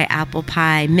pumpkin pie, apple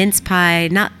pie, mince pie,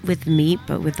 not with meat,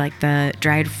 but with like the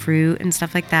dried fruit and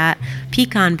stuff like that.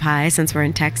 Pecan pie, since we're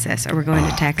in Texas, or we're going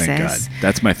to Texas. Thank God.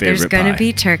 That's my favorite There's going to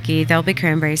be turkey. There'll be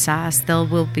cranberry sauce. There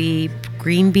will be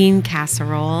green bean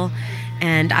casserole.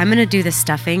 And I'm going to do the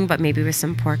stuffing, but maybe with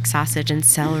some pork sausage and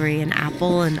celery and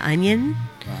apple and onion.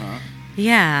 Uh-huh.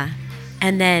 Yeah.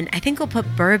 And then I think we'll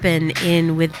put bourbon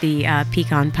in with the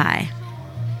pecan pie.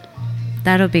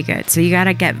 That'll be good. So you got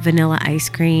to get vanilla ice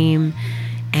cream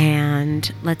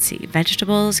and, let's see,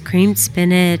 vegetables, creamed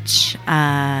spinach,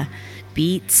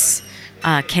 beets,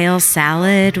 kale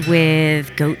salad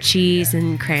with goat cheese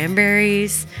and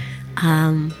cranberries.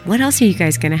 What else are you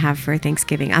guys going to have for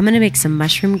Thanksgiving? I'm going to make some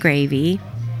mushroom gravy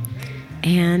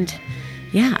and,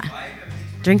 yeah,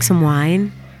 drink some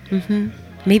wine.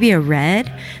 Maybe a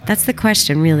red. That's the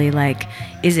question, really. Like,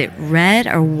 is it red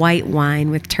or white wine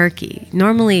with turkey?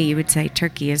 Normally, you would say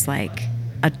turkey is like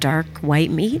a dark white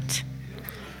meat.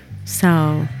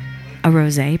 So, a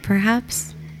rosé,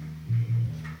 perhaps?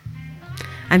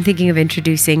 I'm thinking of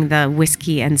introducing the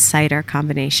whiskey and cider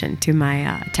combination to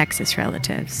my Texas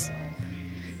relatives.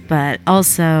 But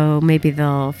also, maybe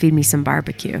they'll feed me some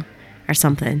barbecue or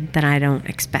something that I don't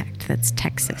expect that's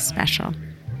Texas special.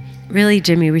 Really,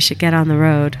 Jimmy, we should get on the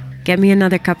road. Get me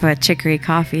another cup of chicory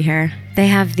coffee here. They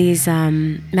have these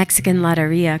Mexican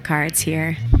Loteria cards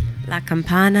here. La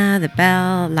Campana, the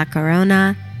Bell, La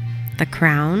Corona, the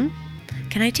Crown.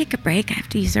 Can I take a break? I have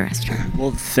to use the restroom.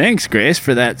 Well, thanks, Grace,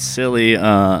 for that silly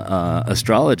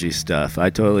astrology stuff. I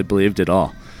totally believed it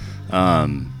all.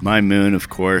 My moon, of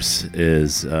course,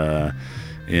 is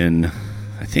in,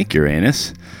 I think,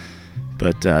 Uranus.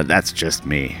 But that's just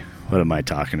me. What am I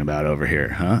talking about over here,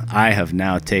 huh? I have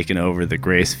now taken over the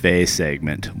Grace Faye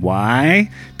segment. Why?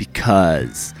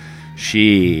 Because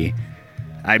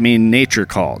nature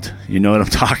called. You know what I'm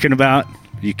talking about?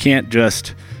 You can't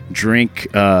just drink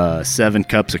 7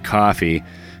 cups of coffee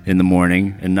in the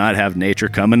morning and not have nature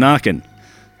come a knocking.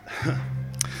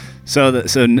 So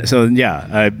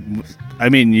yeah. I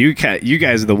mean, you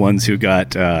guys are the ones who got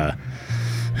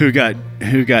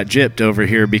gypped over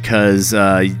here because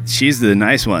she's the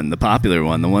nice one, the popular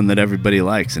one, the one that everybody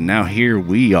likes, and now here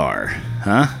we are,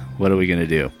 huh? What are we gonna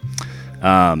do?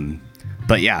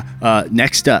 But yeah,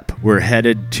 next up, we're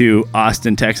headed to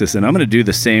Austin, Texas, and I'm gonna do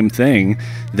the same thing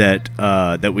that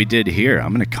we did here.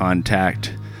 I'm gonna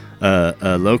contact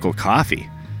a local coffee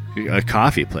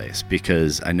place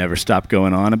because I never stop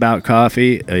going on about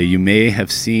coffee. You may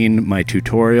have seen my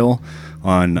tutorial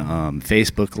on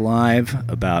Facebook Live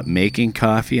about making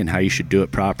coffee and how you should do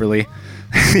it properly.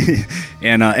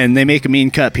 and they make a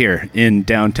mean cup here in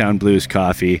Downtown Blues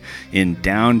Coffee in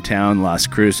downtown Las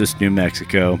Cruces, New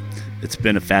Mexico. It's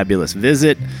been a fabulous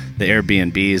visit. The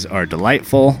Airbnbs are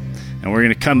delightful, and we're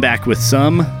going to come back with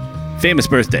some famous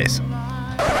birthdays.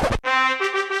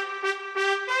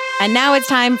 And now it's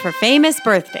time for famous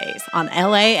birthdays on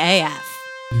LAAF.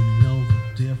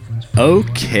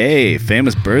 Okay,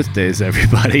 famous birthdays,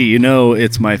 everybody.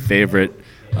 It's my favorite.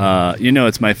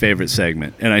 It's my favorite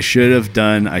segment, and I should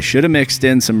have mixed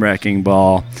in some Wrecking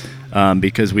Ball,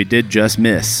 because we did just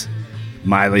miss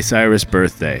Miley Cyrus'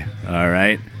 birthday. All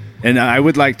right, and I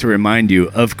would like to remind you,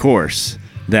 of course,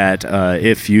 that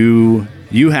if you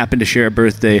happen to share a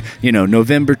birthday,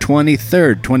 November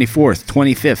 23rd, 24th,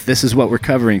 25th, this is what we're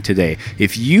covering today.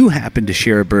 If you happen to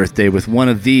share a birthday with one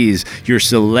of these, your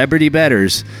celebrity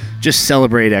betters, just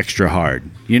celebrate extra hard.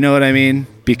 You know what I mean?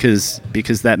 Because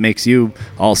that makes you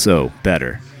also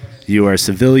better. You are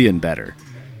civilian better.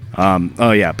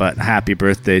 But happy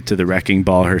birthday to the Wrecking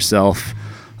Ball herself.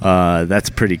 That's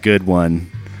a pretty good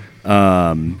one.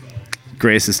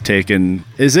 Grace has taken...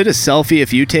 Is it a selfie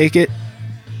if you take it?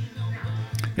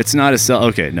 It's not a selfie.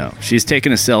 Okay, no. She's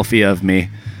taking a selfie of me.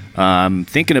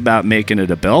 Thinking about making it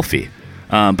a belfie.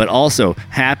 But also,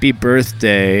 happy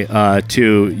birthday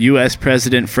to U.S.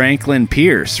 President Franklin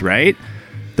Pierce, right?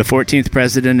 The 14th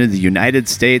president of the United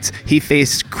States. He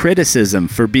faced criticism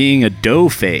for being a dough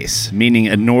face, meaning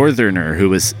a northerner who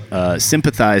was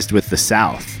sympathized with the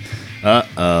South.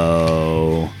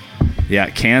 Uh-oh. Yeah,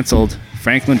 canceled.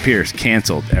 Franklin Pierce,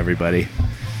 canceled, everybody.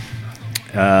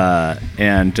 Happier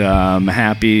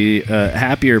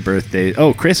birthday.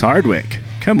 Oh, Chris Hardwick.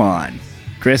 Come on.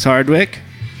 Chris Hardwick,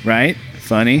 right?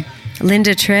 Funny.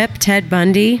 Linda Tripp, Ted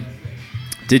Bundy.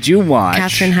 Did you watch?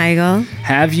 Katherine Heigl.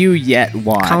 Have you yet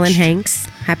watched? Colin Hanks.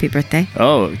 Happy birthday.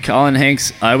 Oh, Colin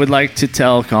Hanks. I would like to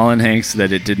tell Colin Hanks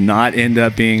that it did not end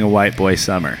up being a White Boy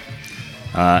Summer.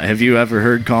 Have you ever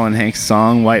heard Colin Hanks'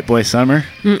 song, White Boy Summer?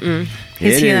 Mm-mm.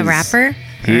 Is he a rapper?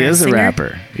 He is a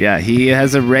rapper. Yeah, he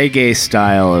has a reggae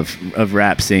style of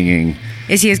rap singing.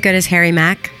 Is he as good as Harry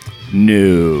Mack?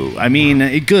 No. I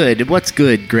mean, good. What's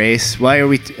good, Grace? What are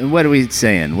we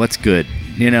saying? What's good?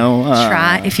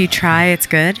 Try. If you try, it's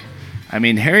good. I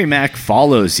mean, Harry Mack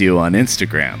follows you on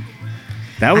Instagram.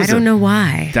 I don't know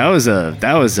why. That was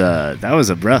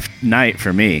a rough night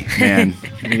for me, man.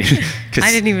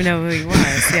 I didn't even know who he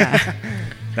was. Yeah.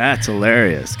 That's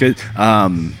hilarious. Good.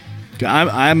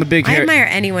 I'm a big. I admire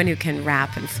anyone who can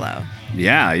rap and flow.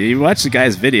 Yeah, you watch the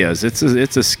guy's videos.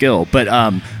 It's a skill. But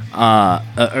are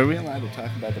we allowed to talk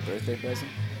about the birthday present?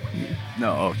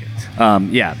 No. Okay.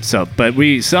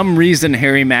 But some reason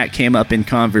Harry Mack came up in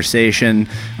conversation.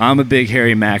 I'm a big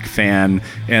Harry Mack fan,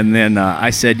 and then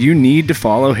I said you need to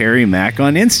follow Harry Mack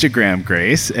on Instagram,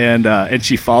 Grace, and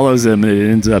she follows him, and it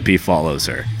ends up he follows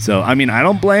her. So I mean, I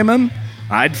don't blame him.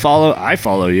 I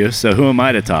follow you, so who am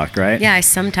I to talk, right? Yeah, I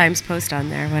sometimes post on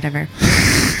there, whatever.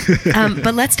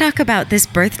 But let's talk about this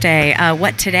birthday.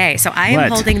 What today? So I am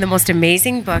holding the most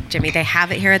amazing book, Jimmy. They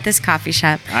have it here at this coffee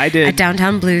shop. I did. At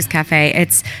Downtown Blues Cafe.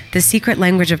 It's The Secret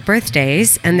Language of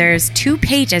Birthdays, and there's 2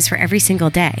 pages for every single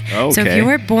day. Okay. So if you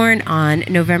were born on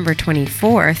November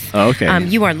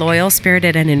 24th, you are loyal,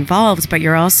 spirited, and involved, but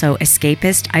you're also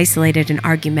escapist, isolated, and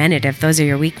argumentative. Those are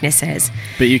your weaknesses.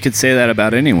 But you could say that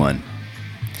about anyone.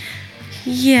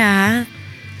 Yeah.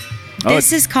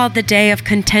 This is called the Day of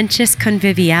Contentious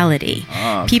Conviviality.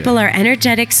 Oh, okay. People are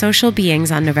energetic social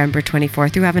beings on November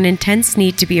 24th who have an intense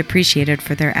need to be appreciated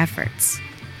for their efforts.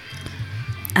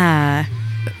 Yeah.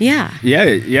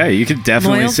 Yeah, you could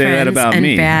definitely Loyal say that about and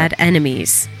me. Bad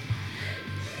enemies.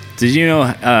 Did you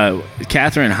know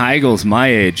Katherine Heigl's my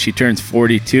age? She turns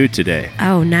 42 today.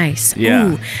 Oh, nice.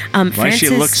 Yeah. Ooh, Why does she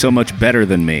look so much better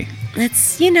than me?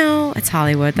 It's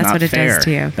Hollywood. That's Not what it fair. does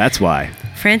to you. That's why.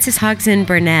 Frances Hodgson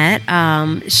Burnett,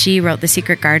 she wrote The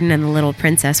Secret Garden and The Little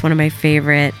Princess, one of my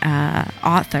favorite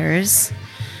authors.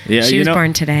 Yeah, she was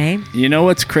born today. You know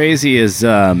what's crazy is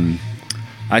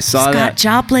I saw Scott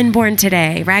Joplin born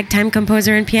today, ragtime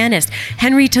composer and pianist.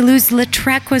 Henry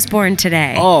Toulouse-Lautrec was born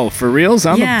today. Oh, for reals?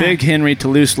 I'm a big Henry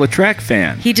Toulouse-Lautrec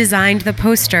fan. He designed the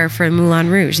poster for Moulin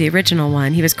Rouge, the original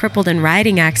one. He was crippled in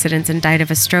riding accidents and died of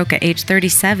a stroke at age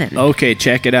 37. Okay,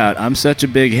 check it out. I'm such a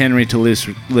big Henry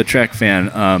Toulouse-Lautrec fan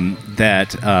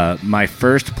that my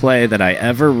first play that I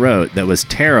ever wrote that was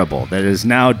terrible, that is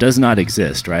now does not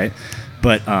exist, right?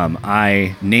 But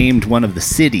I named one of the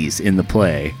cities in the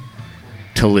play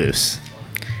Toulouse.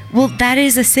 Well, that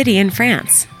is a city in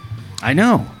France. I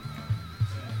know.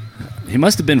 He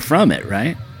must have been from it,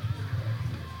 right?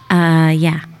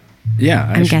 Yeah. Yeah,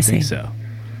 I'm guessing. Think so.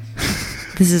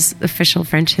 This is official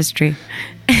French history.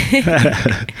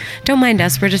 Don't mind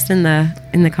us. We're just in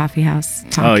the coffee house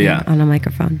talking on a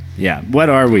microphone. Yeah. What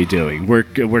are we doing?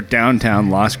 We're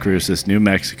downtown Las Cruces, New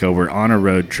Mexico. We're on a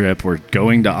road trip. We're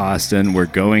going to Austin. We're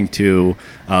going to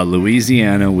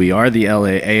Louisiana. We are the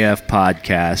LAAF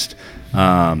podcast.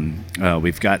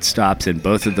 We've got stops in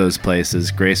both of those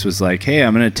places. Grace was like, hey,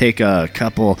 I'm going to take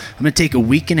a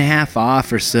week and a half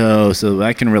off or so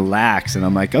I can relax. And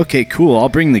I'm like, okay, cool. I'll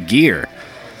bring the gear.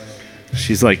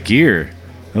 She's like, gear?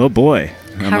 Oh, boy.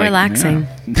 How relaxing.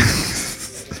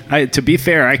 Yeah. To be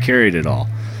fair, I carried it all.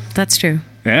 That's true.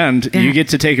 And you get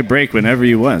to take a break whenever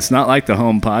you want. It's not like the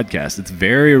home podcast. It's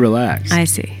very relaxed. I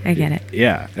see. I get it.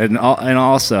 Yeah. And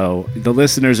also, the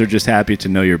listeners are just happy to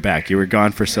know you're back. You were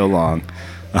gone for so long.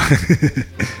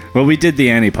 Well, we did the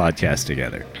Annie podcast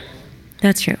together.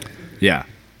 That's true. Yeah.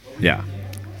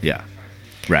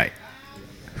 Right.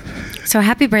 So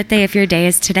happy birthday if your day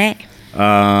is today.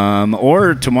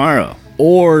 Or tomorrow.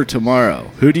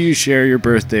 Who do you share your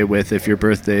birthday with if your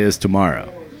birthday is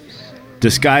tomorrow?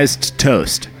 Disguised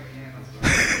toast.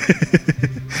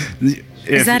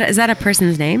 Is that a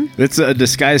person's name? It's a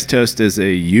disguised toast is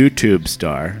a YouTube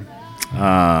star.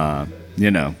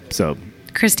 So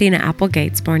Christina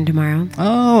Applegate's born tomorrow.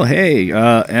 Oh, hey,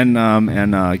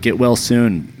 and get well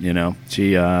soon.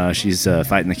 She's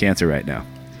fighting the cancer right now.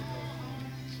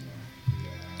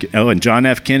 Oh, and John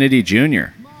F. Kennedy Jr.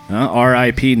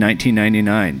 R.I.P.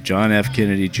 1999. John F.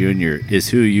 Kennedy Jr. is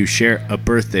who you share a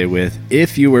birthday with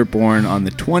if you were born on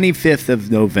the 25th of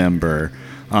November,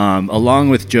 along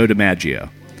with Joe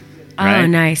DiMaggio. Right? Oh,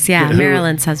 nice. Yeah,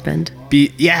 Marilyn's husband.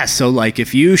 So like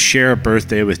if you share a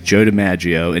birthday with Joe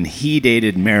DiMaggio and he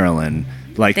dated Marilyn,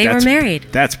 like they were married.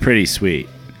 That's pretty sweet.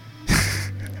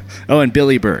 Oh, and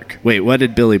Billy Burke. Wait, what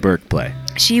did Billy Burke play?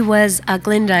 She was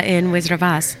Glinda in Wizard of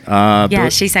Oz.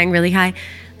 She sang really high.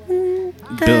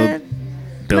 The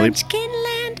Munchkin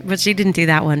Land. Well, she didn't do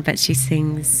that one, but she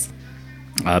sings.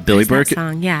 Billy Burke. That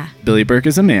song, yeah. Billy Burke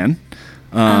is a man.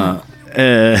 The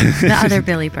other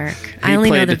Billy Burke. I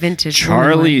only know the vintage.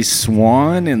 Charlie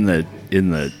Swan in the.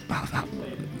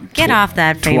 Get off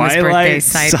that famous Twilight birthday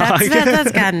site.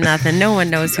 That's got nothing. No one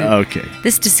knows who. Okay.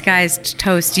 This disguised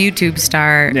toast YouTube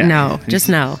star. Yeah, no, just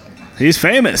no. He's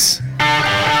famous.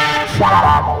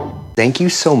 Thank you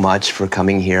so much for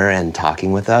coming here and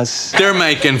talking with us. They're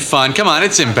making fun. Come on,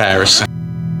 it's embarrassing.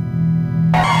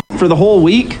 For the whole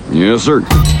week? Yes, sir.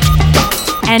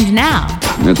 And now.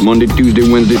 That's Monday, Tuesday,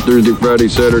 Wednesday, Thursday, Friday,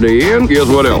 Saturday, and guess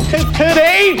what else?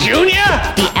 Today, Junior!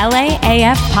 The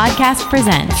LAAF podcast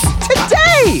presents.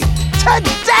 Today!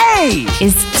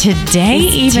 Is today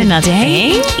even a thing?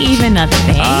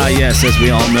 Yes, as we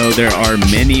all know, there are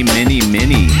many, many,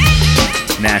 many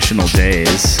national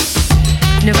days.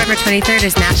 November 23rd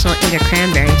is National Eat a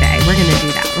Cranberry Day. We're going to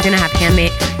do that. We're going to have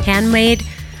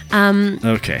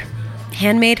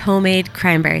handmade homemade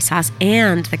cranberry sauce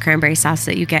and the cranberry sauce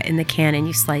that you get in the can and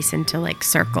you slice into like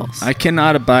circles. I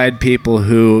cannot abide people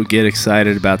who get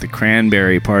excited about the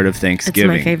cranberry part of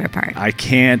Thanksgiving. It's my favorite part. I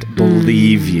can't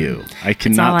believe you. I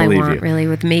cannot believe you. That's all I want, really,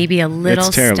 with maybe a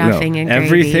little stuffing and gravy.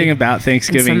 Everything about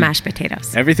Thanksgiving. And some mashed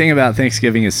potatoes. Everything about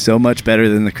Thanksgiving is so much better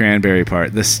than the cranberry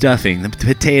part. The stuffing, the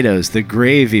potatoes, the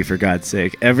gravy, for God's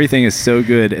sake. Everything is so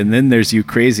good. And then there's you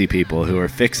crazy people who are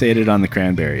fixated on the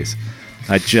cranberries.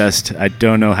 I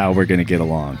don't know how we're going to get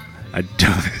along. I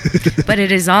don't. But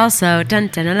it is also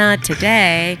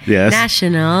today, yes.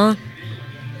 National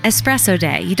Espresso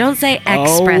Day. You don't say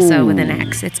espresso with an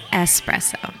X. It's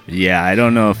espresso. Yeah, I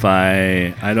don't know if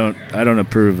I don't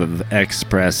approve of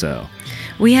espresso.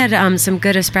 We had some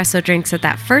good espresso drinks at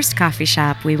that first coffee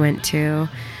shop we went to.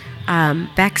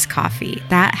 Beck's Coffee.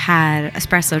 That had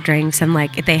espresso drinks, and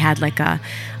like they had like a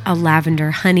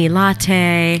lavender honey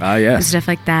latte and stuff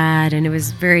like that, and it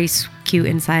was very cute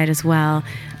inside as well.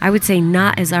 I would say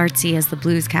not as artsy as the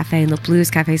Blues Cafe, and the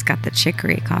Blues Cafe's got the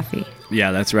chicory coffee.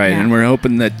 Yeah, that's right. Yeah. And we're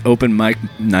hoping that open mic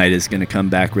night is going to come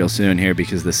back real soon here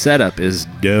because the setup is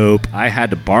dope. I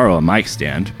had to borrow a mic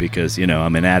stand because,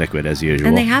 I'm inadequate as usual.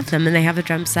 And they have them, and they have a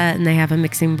drum set, and they have a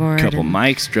mixing board. Couple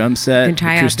mics, drum set,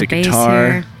 acoustic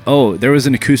guitar. Here. Oh, there was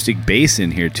an acoustic bass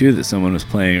in here too that someone was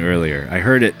playing earlier. I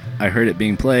heard it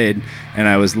being played, and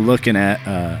I was looking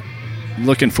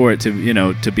for it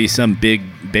to be some big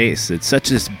bass. It's such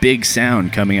this big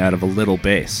sound coming out of a little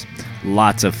bass.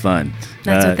 Lots of fun.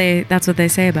 That's what they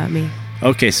say about me.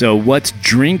 Okay, so what's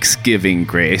Drinksgiving,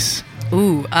 Grace?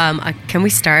 Ooh, can we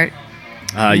start?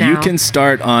 You can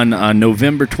start on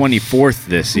November 24th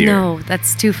this year. No,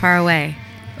 that's too far away.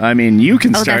 I mean, you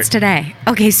can start. Oh, that's today.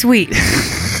 Okay, sweet.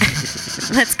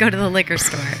 Let's go to the liquor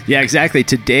store. Yeah, exactly.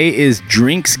 Today is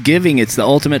Drinksgiving. It's the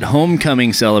ultimate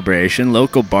homecoming celebration.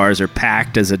 Local bars are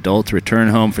packed as adults return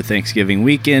home for Thanksgiving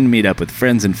weekend, meet up with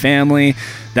friends and family.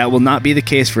 That will not be the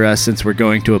case for us since we're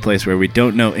going to a place where we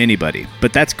don't know anybody.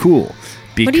 But that's cool.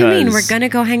 Because what do you mean? We're going to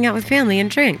go hang out with family and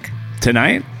drink.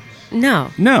 Tonight?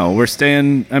 No, we're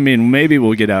staying. I mean, maybe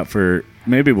we'll get out after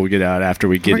we get into Austin.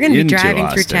 We're going to be driving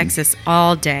through Texas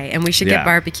all day, and we should get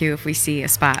barbecue if we see a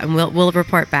spot, and we'll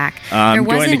report back. I'm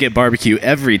going to get barbecue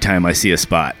every time I see a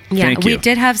spot. Yeah, Thank you. We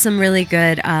did have some really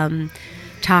good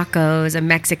tacos and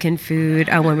Mexican food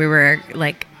when we were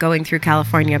going through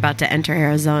California, about to enter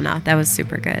Arizona. That was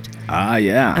super good.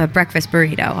 Yeah. A breakfast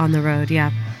burrito on the road.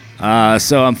 Yeah.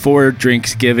 So I'm for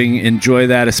Drinksgiving. Enjoy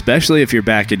that, especially if you're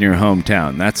back in your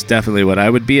hometown. That's definitely what I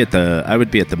would be at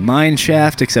the Mine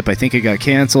Shaft, except I think it got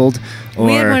canceled.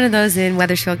 We had one of those in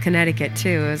Wethersfield, Connecticut too.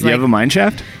 It was you have a Mine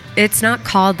Shaft? It's not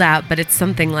called that, but it's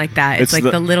something like that. It's like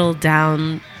the little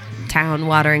downtown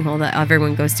watering hole that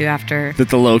everyone goes to after that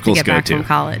the locals get back from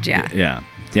college. Yeah.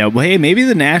 Yeah, well, hey, maybe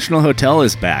the National Hotel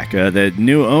is back. The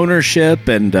new ownership,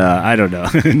 and I don't know.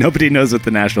 Nobody knows what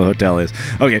the National Hotel is.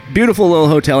 Okay, beautiful little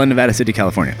hotel in Nevada City,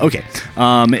 California. Okay,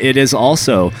 it is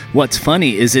also, what's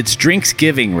funny is it's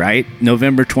Drinksgiving, right?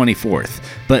 November 24th.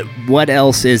 But what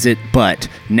else is it but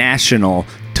National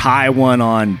Taiwan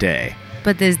On Day?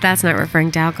 But that's not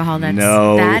referring to alcohol.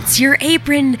 That's your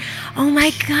apron. Oh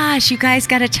my gosh, you guys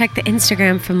got to check the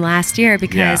Instagram from last year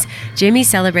because Jimmy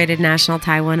celebrated National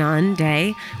Taiwan On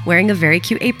Day wearing a very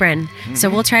cute apron. Mm-hmm. So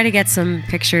we'll try to get some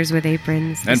pictures with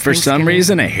aprons. And for some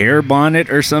reason, a hair bonnet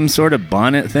or some sort of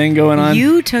bonnet thing going on.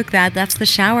 You took that. That's the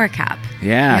shower cap.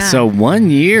 Yeah. So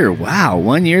 1 year. Wow.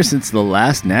 1 year since the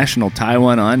last National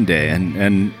Taiwan On Day.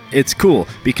 And it's cool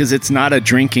because it's not a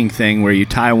drinking thing where you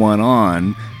tie one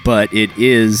on. But it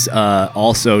is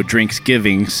also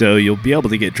Drinksgiving, so you'll be able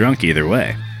to get drunk either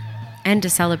way. And to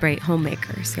celebrate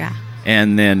homemakers, yeah.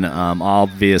 And then,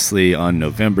 obviously, on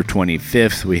November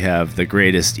 25th, we have the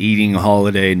greatest eating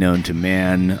holiday known to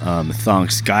man,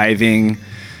 Thanksgiving.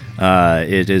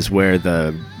 It is where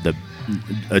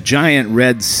a giant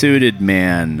red-suited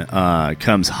man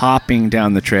comes hopping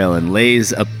down the trail and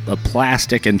lays a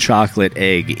plastic and chocolate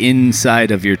egg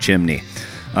inside of your chimney.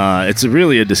 It's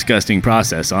really a disgusting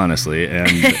process, honestly, and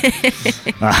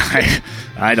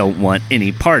I don't want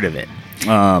any part of it.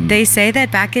 They say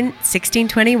that back in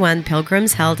 1621,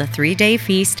 pilgrims held a 3-day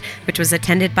feast, which was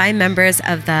attended by members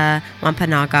of the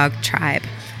Wampanoag tribe.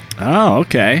 Oh,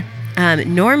 okay.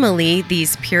 Normally,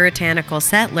 these puritanical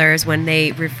settlers, when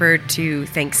they referred to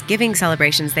Thanksgiving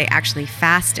celebrations, they actually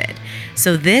fasted.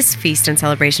 So this feast and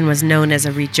celebration was known as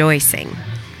a rejoicing.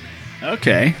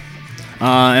 Okay.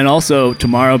 And also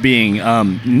tomorrow being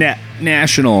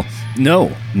International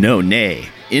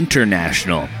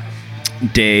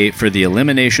Day for the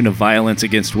Elimination of Violence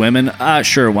Against Women.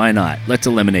 Sure, why not? Let's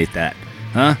eliminate that.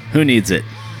 Huh? Who needs it?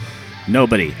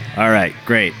 Nobody. All right,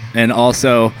 great. And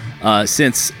also,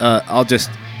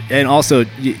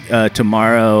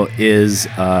 tomorrow is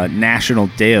National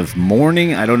Day of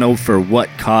Mourning. I don't know for what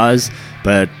cause.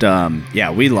 But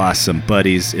we lost some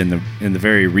buddies in the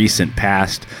very recent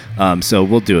past. So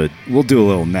we'll do a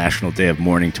little National Day of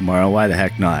Mourning tomorrow. Why the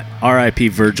heck not? R.I.P.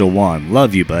 Virgil Wan.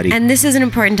 Love you, buddy. And this is an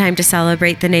important time to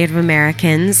celebrate the Native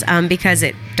Americans because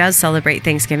it does celebrate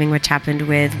Thanksgiving, which happened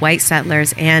with white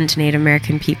settlers and Native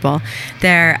American people.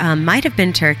 There might have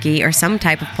been turkey or some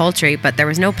type of poultry, but there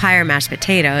was no pie or mashed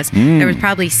potatoes. There was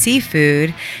probably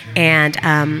seafood and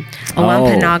a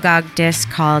Wampanoag dish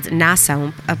called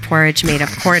nasomp, a porridge made of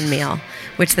cornmeal,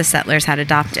 which the settlers had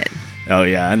adopted. Oh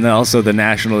yeah, and also the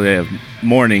National Day of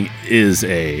Mourning is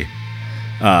a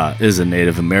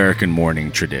Native American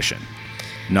mourning tradition.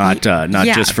 not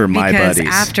just for my because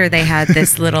buddies. After they had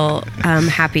this little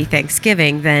happy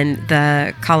Thanksgiving, then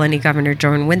the colony governor,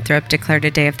 John Winthrop, declared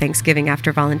a day of Thanksgiving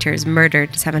after volunteers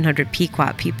murdered 700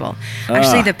 Pequot people.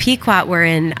 Actually, the Pequot were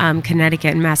in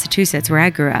Connecticut and Massachusetts, where I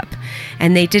grew up.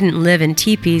 And they didn't live in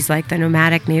teepees like the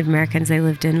nomadic Native Americans. They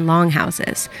lived in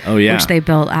longhouses, which they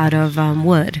built out of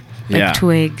wood, like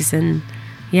twigs and,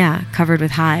 covered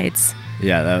with hides.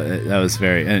 Yeah, that was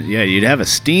very... And you'd have a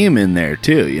steam in there,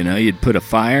 too, you know? You'd put a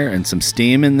fire and some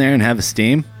steam in there and have a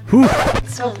steam. Whew.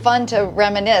 It's so fun to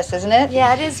reminisce, isn't it?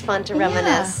 Yeah, it is fun to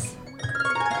reminisce.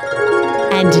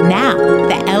 And now,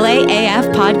 the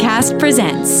LAAF podcast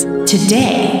presents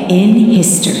Today in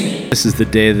History. This is the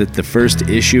day that the first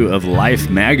issue of Life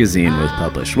magazine was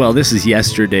published. Well, this is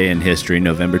yesterday in history,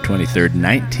 November 23rd,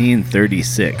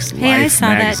 1936. Hey, Life I saw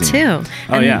magazine. that too.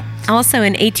 Oh, yeah. Also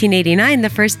in 1889, the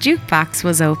first jukebox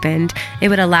was opened. It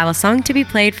would allow a song to be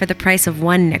played for the price of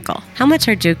 1 nickel. How much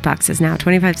are jukeboxes now?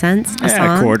 25 cents a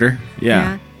song? A quarter.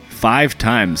 Yeah. 5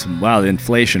 times. Wow, the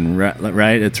inflation,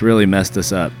 right? It's really messed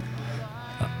us up.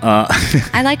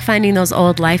 I like finding those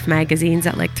old Life magazines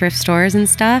at like thrift stores and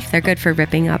stuff. They're good for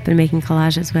ripping up and making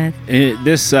collages with.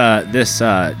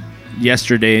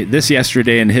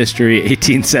 Yesterday in history,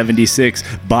 1876,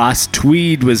 Boss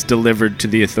Tweed was delivered to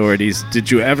the authorities.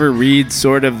 Did you ever read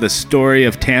sort of the story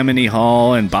of Tammany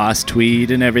Hall and Boss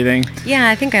Tweed and everything? Yeah,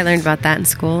 I think I learned about that in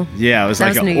school. Yeah, it was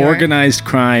like an organized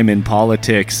crime in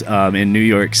politics in New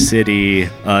York City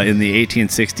in the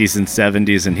 1860s and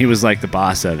 70s, and he was like the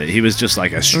boss of it. He was just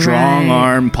like a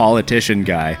strong-arm politician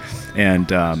guy.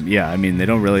 And I mean, they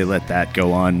don't really let that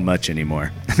go on much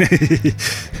anymore.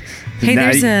 Hey,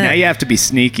 now you have to be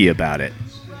sneaky about it.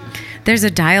 There's a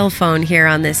dial phone here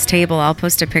on this table. I'll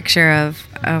post a picture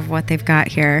of what they've got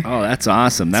here. Oh, that's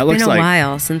awesome. It's been a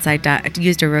while since I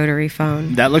used a rotary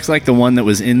phone. That looks like the one that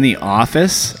was in the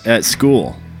office at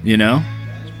school, you know?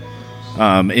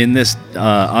 On this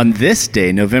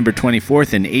day, November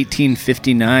 24th in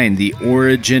 1859, The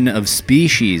Origin of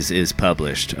Species is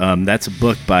published. That's a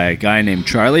book by a guy named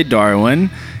Charlie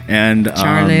Darwin. And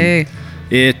Charlie.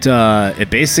 It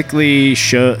basically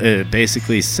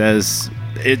says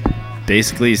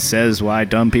why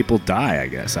dumb people die, I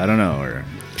guess. I don't know.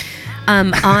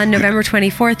 On November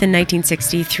 24th in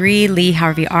 1963, Lee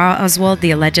Harvey Oswald,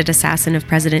 the alleged assassin of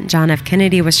President John F.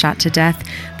 Kennedy, was shot to death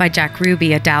by Jack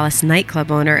Ruby, a Dallas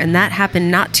nightclub owner, and that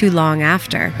happened not too long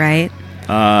after, right?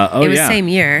 It was same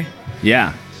year.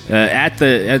 Yeah. At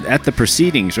the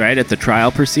proceedings, right? At the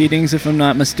trial proceedings, if I'm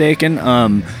not mistaken.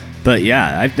 But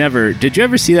yeah, did you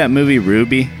ever see that movie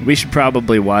Ruby? We should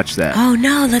probably watch that. Oh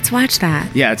no, let's watch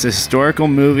that. Yeah, it's a historical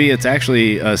movie. It's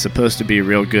actually supposed to be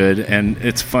real good, and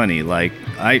it's funny. Like,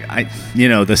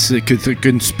 the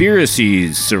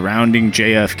conspiracies surrounding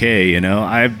JFK,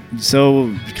 I'm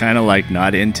so kind of like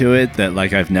not into it that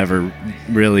like I've never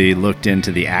really looked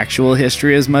into the actual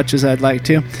history as much as I'd like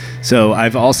to. So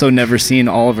I've also never seen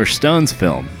Oliver Stone's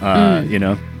film,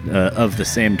 of the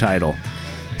same title.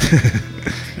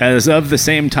 As of the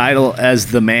same title as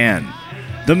The Man,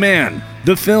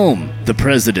 the film, The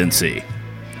Presidency.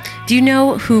 Do you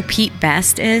know who Pete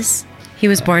Best is? He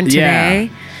was born today.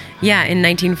 Yeah, in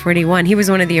 1941. He was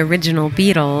one of the original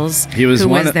Beatles. Who was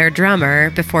their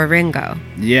drummer before Ringo.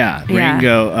 Yeah.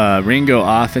 Ringo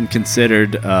often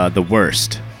considered the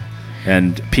worst,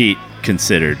 and Pete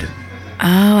considered.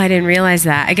 Oh, I didn't realize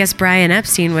that. I guess Brian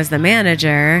Epstein was the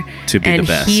manager. To be the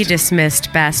best. And he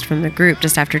dismissed Best from the group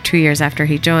just after 2 years after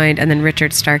he joined. And then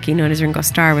Richard Starkey, known as Ringo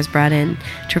Starr, was brought in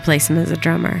to replace him as a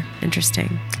drummer.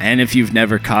 Interesting. And if you've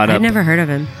never caught up... I've never heard of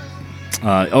him.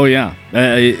 And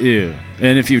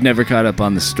if you've never caught up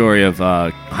on the story of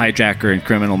hijacker and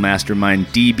criminal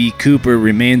mastermind D.B. Cooper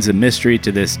remains a mystery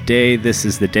to this day. This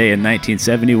is the day in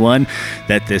 1971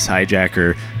 that this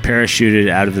hijacker parachuted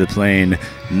out of the plane,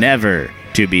 never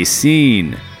to be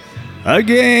seen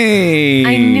again.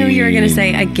 I knew you were going to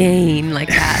say again like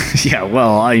that. Yeah,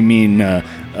 well, I mean,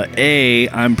 A,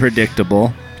 I'm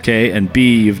predictable, okay, and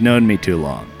B, you've known me too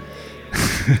long.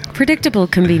 Predictable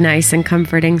can be nice and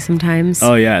comforting sometimes.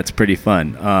 Oh yeah, it's pretty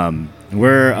fun.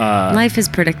 Life is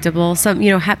predictable. Some,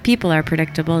 people are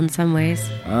predictable in some ways.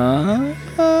 I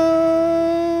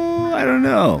don't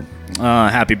know.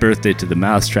 Happy Birthday to the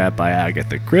Mousetrap by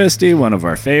Agatha Christie, one of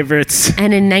our favorites.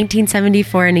 And in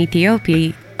 1974 in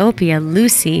Ethiopia,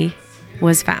 Lucy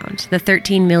was found, the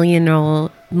 13 million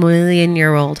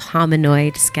year old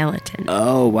hominoid skeleton.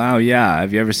 Oh, wow, yeah.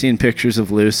 Have you ever seen pictures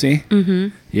of Lucy? Mm-hmm.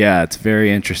 Yeah, it's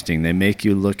very interesting. They make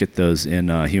you look at those in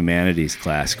humanities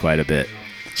class quite a bit.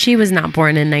 She was not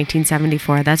born in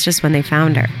 1974. That's just when they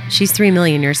found her. She's 3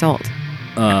 million years old.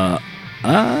 Oh,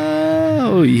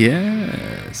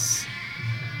 yes.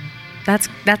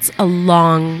 That's a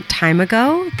long time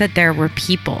ago that there were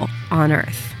people on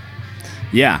Earth.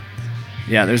 Yeah.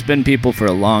 Yeah, there's been people for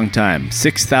a long time.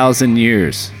 6,000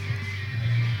 years.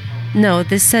 No,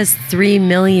 this says 3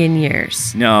 million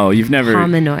years. No, you've never...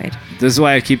 Hominoid. This is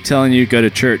why I keep telling you go to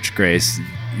church, Grace.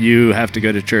 You have to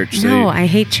go to church. No, I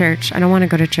hate church. I don't want to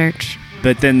go to church.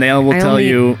 But then they will tell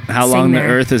you how long the there.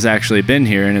 Earth has actually been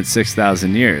here, and it's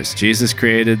 6,000 years. Jesus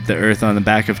created the Earth on the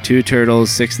back of 2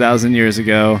 turtles 6,000 years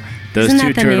ago. Those Isn't 2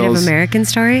 that the turtles... Native American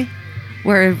story?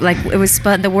 Where it was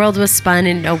spun, the world was spun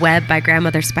in a web by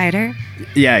Grandmother Spider?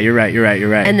 Yeah, you're right.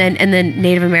 And then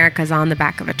Native America's on the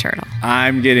back of a turtle.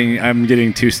 I'm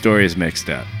getting 2 stories mixed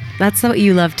up. That's what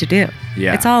you love to do.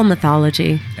 Yeah. It's all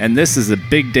mythology. And this is a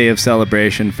big day of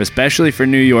celebration, especially for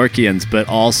New Yorkians, but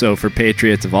also for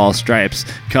patriots of all stripes,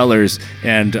 colors,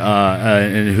 and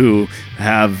who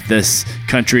have this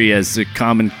country as a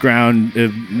common ground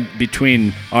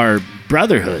between our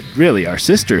brotherhood, really, our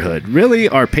sisterhood. Really,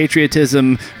 our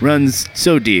patriotism runs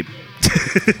so deep.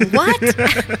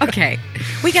 What? Okay.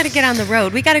 We got to get on the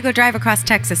road. We got to go drive across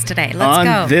Texas today. Let's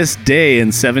go. On this day in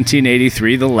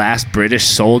 1783, the last British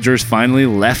soldiers finally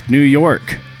left New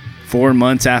York. 4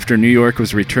 months after New York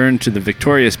was returned to the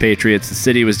victorious Patriots, the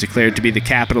city was declared to be the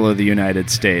capital of the United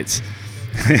States.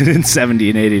 And in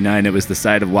 1789, it was the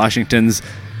site of Washington's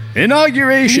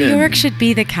inauguration. New York should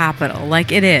be the capital,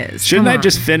 like it is. Shouldn't I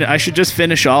just finish? I should just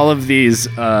finish all of these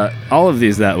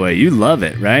that way. You love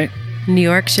it, right? New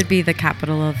York should be the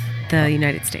capital of the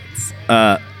United States.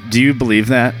 Do you believe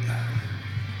that?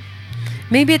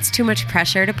 Maybe it's too much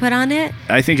pressure to put on it.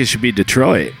 I think it should be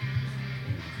Detroit.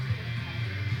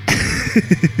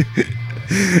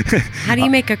 How do you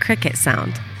make a cricket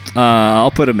sound?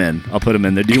 I'll put them in.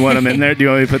 there. Do you want them in there? Do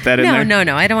you want me to put that in there?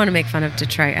 No. I don't want to make fun of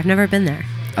Detroit. I've never been there.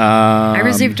 I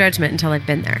reserve judgment until I've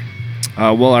been there.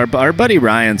 Well, our buddy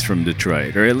Ryan's from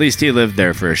Detroit, or at least he lived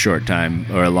there for a short time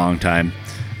or a long time.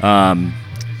 And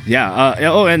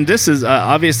this is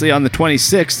obviously on the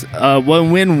 26th.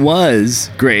 When was,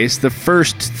 Grace, the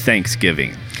first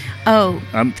Thanksgiving? Oh,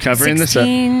 I'm covering this up.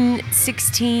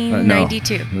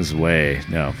 1692. No, this is way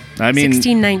no. I mean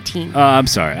 1619. I'm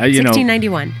sorry.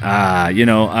 1691.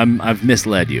 I've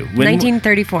misled you.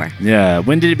 1934. Yeah.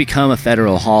 When did it become a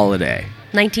federal holiday?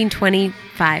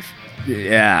 1925.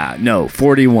 Yeah. No.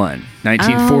 41.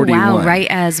 1941. Oh, wow. Right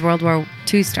as World War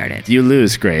II started. You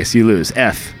lose, Grace. You lose.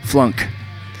 F. Flunk.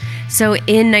 So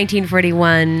in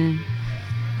 1941.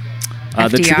 The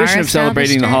tradition of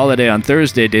celebrating the holiday on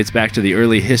Thursday dates back to the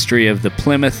early history of the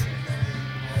Plymouth.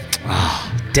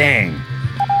 Oh, dang.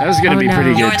 That was going to be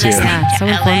pretty good, too. Yeah, so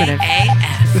informative.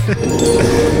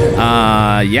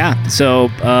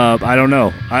 So, I don't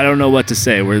know. I don't know what to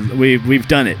say. We've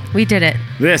done it. We did it.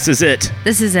 This is it.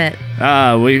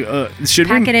 Should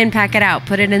pack it in, pack it out,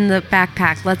 put it in the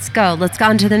backpack. Let's go. Let's go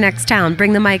on to the next town.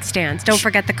 Bring the mic stands. Don't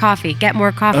forget the coffee. Get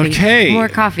more coffee. Okay. More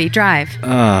coffee. Drive.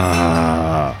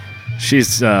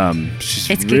 She's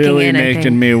it's really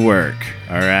making me work.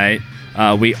 All right.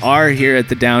 We are here at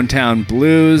the Downtown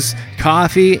Blues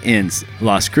Coffee in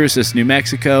Las Cruces, New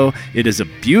Mexico. It is a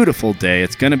beautiful day.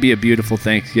 It's going to be a beautiful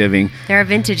Thanksgiving. There are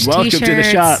vintage Welcome t-shirts. to the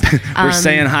shop. We're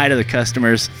saying hi to the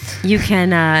customers. You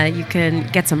can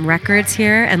get some records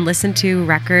here and listen to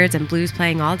records and blues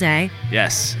playing all day.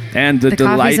 Yes, and the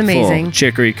delightful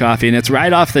chicory coffee, and it's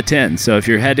right off the tin. So if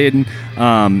you're headed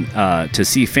to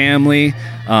see family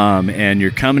and you're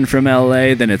coming from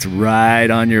LA, then it's right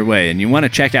on your way, and you want to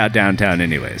check out downtown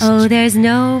anyways. Oh, there's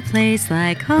no place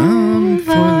like home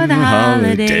for the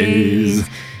holidays.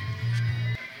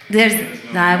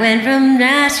 I went from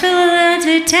Nashville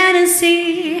to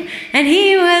Tennessee, and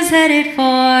he was headed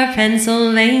for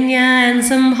Pennsylvania and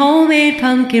some homemade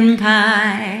pumpkin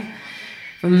pie.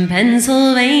 From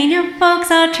Pennsylvania, folks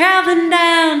are traveling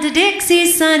down to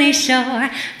Dixie's sunny shore.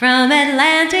 From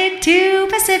Atlantic to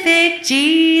Pacific,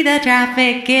 gee, the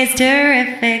traffic is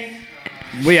terrific.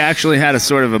 We actually had a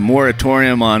sort of a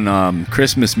moratorium on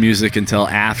Christmas music until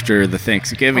after the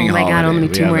Thanksgiving holiday. Oh my God, only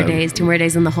 2 more days. 2 more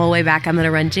days, and the whole way back I'm going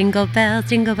to run jingle bells,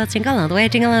 jingle all the way,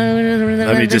 jingle all the way.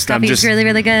 I'm just really,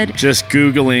 really good. Just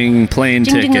Googling plane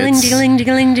tickets.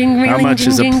 Jingling, how much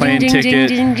is a plane ticket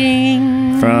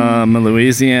from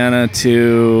Louisiana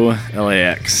to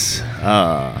LAX?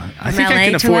 I think I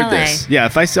can afford this. Yeah,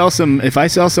 if I sell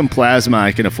some plasma,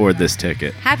 I can afford this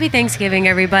ticket. Happy Thanksgiving,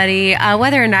 everybody.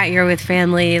 Whether or not you're with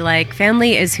family,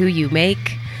 family is who you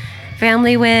make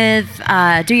family with.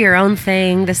 Do your own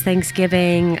thing this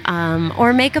Thanksgiving,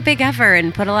 or make a big effort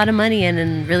and put a lot of money in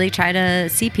and really try to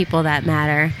see people that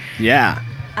matter. Yeah.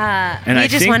 We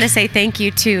just want to say thank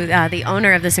you to the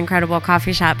owner of this incredible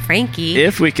coffee shop, Frankie.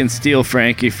 If we can steal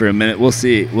Frankie for a minute, we'll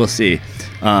see.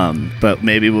 But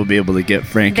maybe we'll be able to get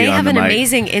Frankie on the mic. They have an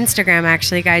amazing Instagram,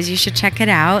 actually, guys. You should check it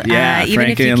out. Yeah, even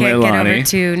Frankie if you and can't get Leilani. over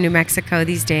to New Mexico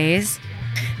these days.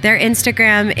 Their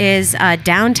Instagram is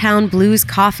Downtown Blues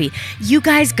Coffee. You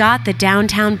guys got the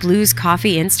Downtown Blues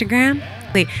Coffee Instagram?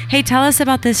 Hey, tell us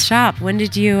about this shop. When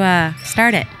did you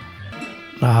start it?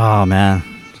 Oh, man.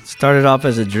 Started off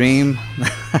as a dream.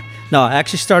 No, I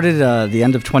actually started the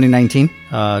end of 2019,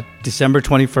 December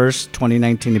 21st,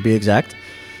 2019 to be exact.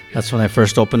 That's when I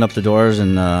first opened up the doors,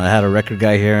 and I had a record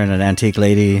guy here and an antique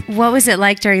lady. What was it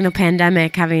like during the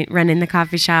pandemic, running the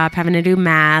coffee shop, having to do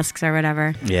masks or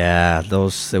whatever? Yeah,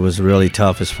 it was really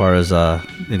tough as far as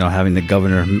having the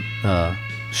governor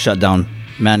shut down,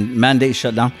 mandate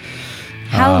shut down.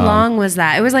 How long was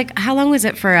that? It was like, how long was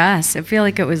it for us? I feel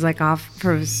like it was like off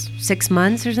for 6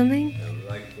 months or something. It was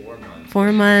like 4 months.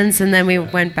 4 months, and then we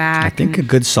went back. I think a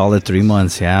good solid 3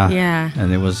 months. Yeah. Yeah.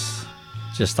 And it was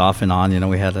just off and on.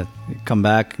 We had to come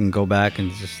back and go back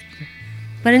and just.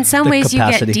 But in some ways,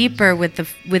 capacity. you get deeper with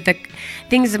the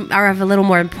things are of a little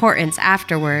more importance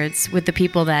afterwards with the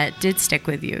people that did stick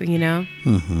with you.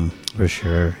 Mm-hmm. For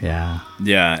sure. Yeah.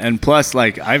 Yeah, and plus,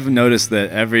 like, I've noticed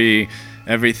that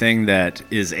everything that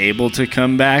is able to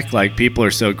come back, like, people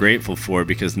are so grateful for,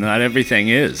 because not everything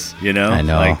is. I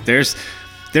know. Like, there's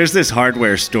this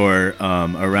hardware store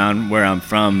around where I'm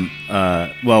from,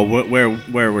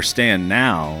 where we're staying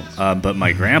now. But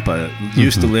my grandpa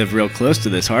used to live real close to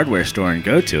this hardware store and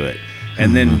go to it.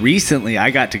 And then recently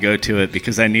I got to go to it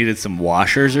because I needed some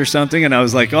washers or something. And I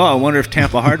was like, I wonder if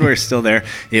Tampa Hardware is still there.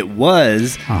 It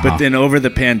was, but then over the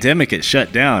pandemic it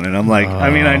shut down. And I'm like,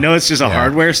 I know it's just a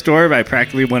hardware store, but I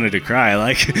practically wanted to cry.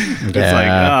 Like, it's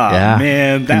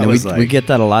man, that was we get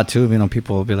that a lot too.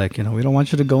 People will be like, we don't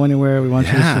want you to go anywhere. We want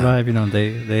you to survive.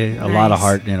 They a lot of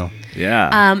heart,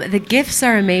 Yeah. The gifts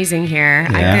are amazing here.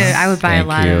 Yes, I would buy a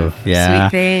lot of sweet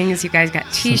things. You guys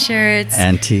got T-shirts.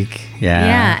 Antique. Yeah.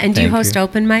 Yeah. And do you host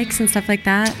open mics and stuff like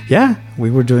that? Yeah. We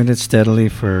were doing it steadily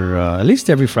for at least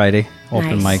every Friday.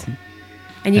 Open mic.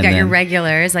 And you got your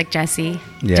regulars like Jesse.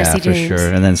 Yeah, Jesse for James.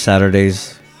 sure. And then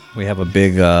Saturdays, we have a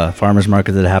big farmers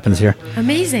market that happens here.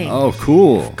 Amazing. Oh,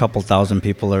 cool. A couple thousand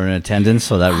people are in attendance,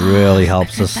 so that really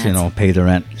helps us, pay the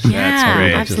rent. Yeah, that's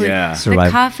great. Absolutely. Yeah. The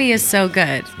coffee is so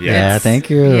good. Yeah, thank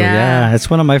you. Yeah,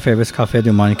 it's one of my favorites. Café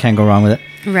du Monde. You can't go wrong with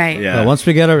it. Right. Yeah. Once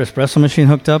we get our espresso machine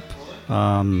hooked up,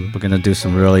 we're gonna do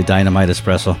some really dynamite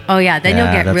espresso. Oh yeah, then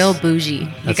you'll get real bougie.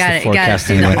 You got to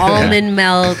do the almond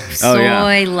milk,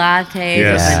 soy latte,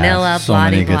 vanilla, so blah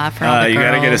many blah for all the you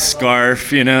got to girls. get a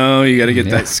scarf, you got to get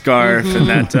that scarf and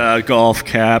that golf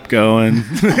cap going.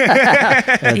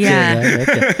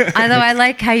 Yeah. Although I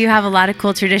like how you have a lot of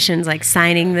cool traditions, like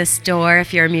signing this door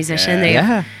if you're a musician.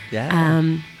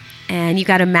 And you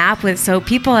got a map so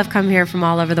people have come here from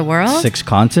all over the world. 6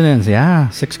 continents,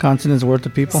 6 continents worth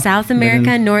of people. South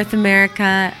America, North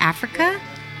America, Africa,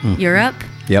 Europe.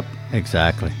 Yep,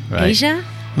 exactly. Right. Asia.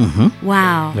 Mm-hmm.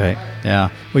 Wow. Right. Yeah.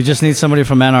 We just need somebody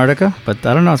from Antarctica, but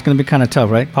I don't know. It's going to be kind of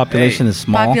tough, right? Population is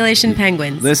small. Population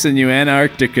penguins. Listen, you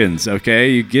Antarcticans, okay?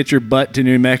 You get your butt to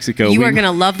New Mexico. You are going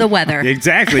to love the weather.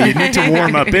 Exactly. You need to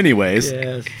warm up anyways.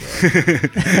 Yes.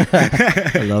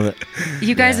 I love it.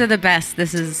 You guys are the best.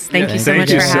 Thank you so Thank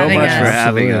much you for so having much us. for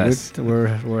having us.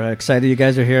 We're excited you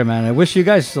guys are here, man. I wish you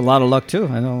guys a lot of luck too.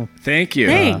 I know. Thank you.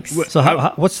 Thanks.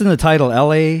 So what's in the title?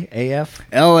 LAAF?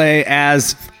 LA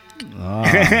as... Oh,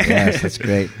 yes, that's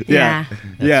great. Yeah.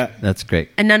 That's great.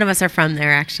 And none of us are from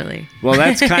there, actually. Well,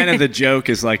 that's kind of the joke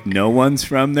is like no one's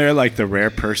from there. Like the rare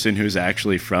person who's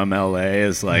actually from LA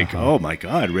is like, oh my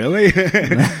God, really?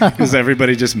 Because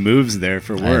everybody just moves there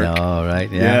for work. I know,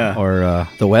 right? Yeah. Or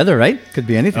the weather, right? Could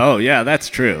be anything. Oh, yeah, that's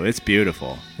true. It's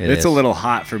beautiful. It's is. a little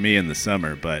hot for me in the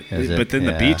summer, but then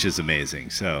the beach is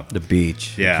amazing. So the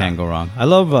beach, yeah, you can't go wrong. I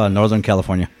love Northern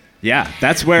California. Yeah,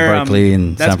 that's where Berkeley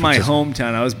and that's San my Francisco.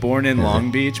 hometown. I was born in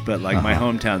Long Beach, but like my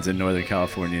hometown's in Northern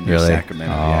California near Really?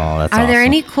 Sacramento. Oh, that's Are there awesome.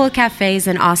 any cool cafes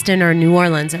in Austin or New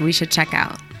Orleans that we should check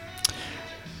out?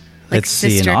 Like Let's see.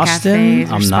 In sister Austin,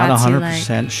 cafes or I'm not spots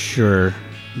you 100% sure,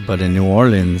 but in New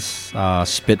Orleans,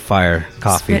 Spitfire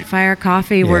Coffee. Spitfire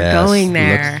Coffee, we're going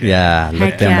there.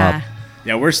 Look them up.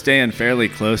 Yeah, we're staying fairly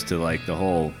close to like the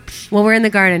whole. Well, we're in the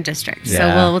Garden District, so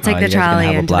we'll take the you guys are gonna trolley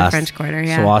have a into the blast. French Quarter.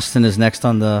 Yeah. So Austin is next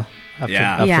on the. After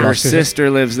Her Las Cruces?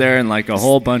 sister lives there, and like a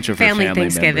whole bunch of her family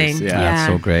Thanksgiving. members. Yeah. That's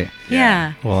so great.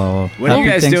 Yeah. Well, what are you happy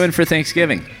guys Thanks- doing for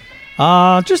Thanksgiving?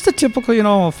 Just a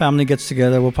typical, family gets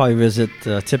together. We'll probably visit,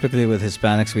 typically with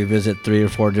Hispanics, we visit 3 or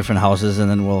 4 different houses and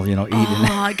then we'll,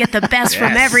 eat. Get the best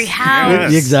from every house.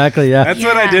 Yes. Exactly, yeah. That's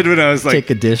what I did when I was take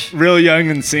a dish. real young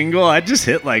and single. I just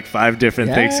hit 5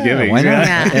 different Thanksgivings. Why not?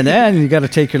 Yeah. And then you got to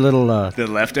take your little the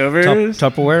leftovers,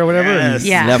 Tupperware or whatever. Yes.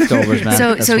 And leftovers,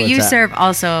 man. So you serve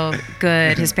also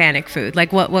good Hispanic food.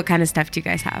 Like what kind of stuff do you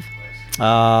guys have?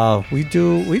 We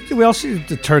also do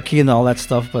the turkey and all that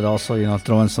stuff, but also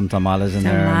throw in some tamales in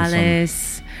there.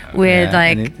 Tamales with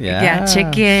chicken,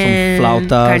 some flautas,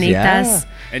 carnitas.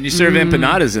 And you serve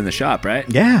empanadas in the shop, right?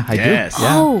 Yeah, I do. Yeah.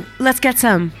 Oh, let's get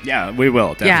some. Yeah, we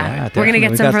will. Definitely. Yeah, we're gonna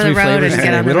get some for the road and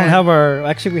get on the road. We don't have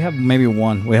we have maybe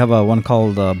one. We have one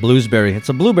called bluesberry. It's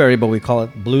a blueberry, but we call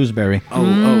it bluesberry.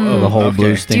 Oh, the whole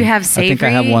blues thing. Do you have savory? I think I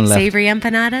have one left. Savory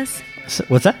empanadas?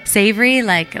 What's that? Savory,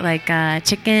 like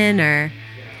chicken or?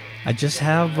 I just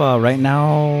have right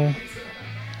now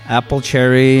apple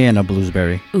cherry and a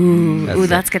bluesberry.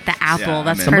 Let's get the apple. Yeah,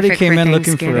 that's somebody perfect came for in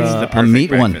looking for a meat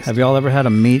breakfast. one. Have you all ever had a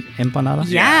meat empanada?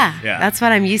 Yeah. That's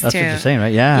what I'm used to. That's what you're saying,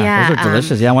 right? Yeah, those are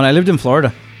delicious. Yeah, when I lived in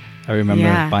Florida, I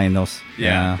remember buying those.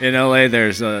 Yeah. In LA,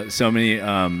 there's so many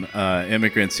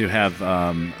immigrants who have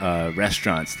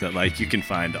restaurants that you can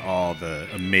find all the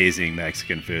amazing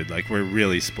Mexican food. We're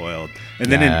really spoiled.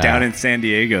 And then down in San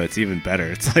Diego, it's even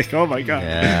better. It's oh my God.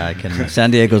 Yeah, I can. San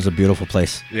Diego's a beautiful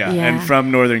place. Yeah. And from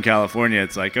Northern California,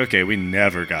 it's okay, we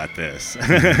never got this.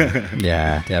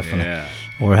 Yeah, definitely. Yeah.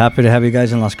 Well, we're happy to have you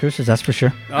guys in Las Cruces. That's for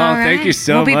sure. Oh, thank you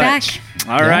so much. We'll be back.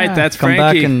 All right, that's come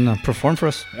Frankie. back and perform for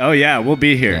us. Oh yeah, we'll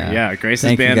be here. Yeah,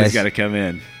 Grace's band has got to come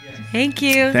in. Thank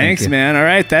you. Thanks, man. All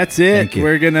right, that's it.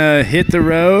 We're gonna hit the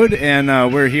road, and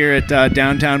we're here at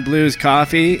Downtown Blues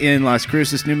Coffee in Las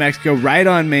Cruces, New Mexico, right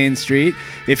on Main Street.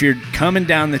 If you're coming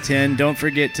down the 10, don't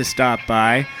forget to stop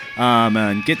by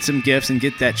and get some gifts and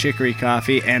get that chicory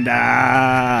coffee. And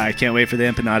I can't wait for the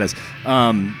empanadas.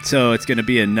 So it's gonna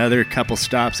be another couple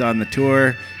stops on the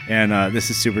tour, and this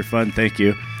is super fun. Thank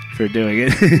you for doing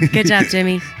it. Good job,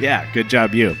 Jimmy. Yeah, good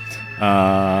job, you.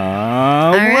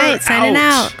 All right, signing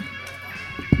out.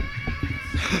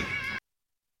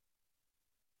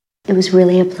 It was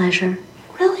really a pleasure.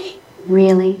 Really?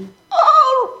 Really.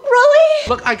 Oh, really?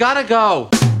 Look, I gotta go.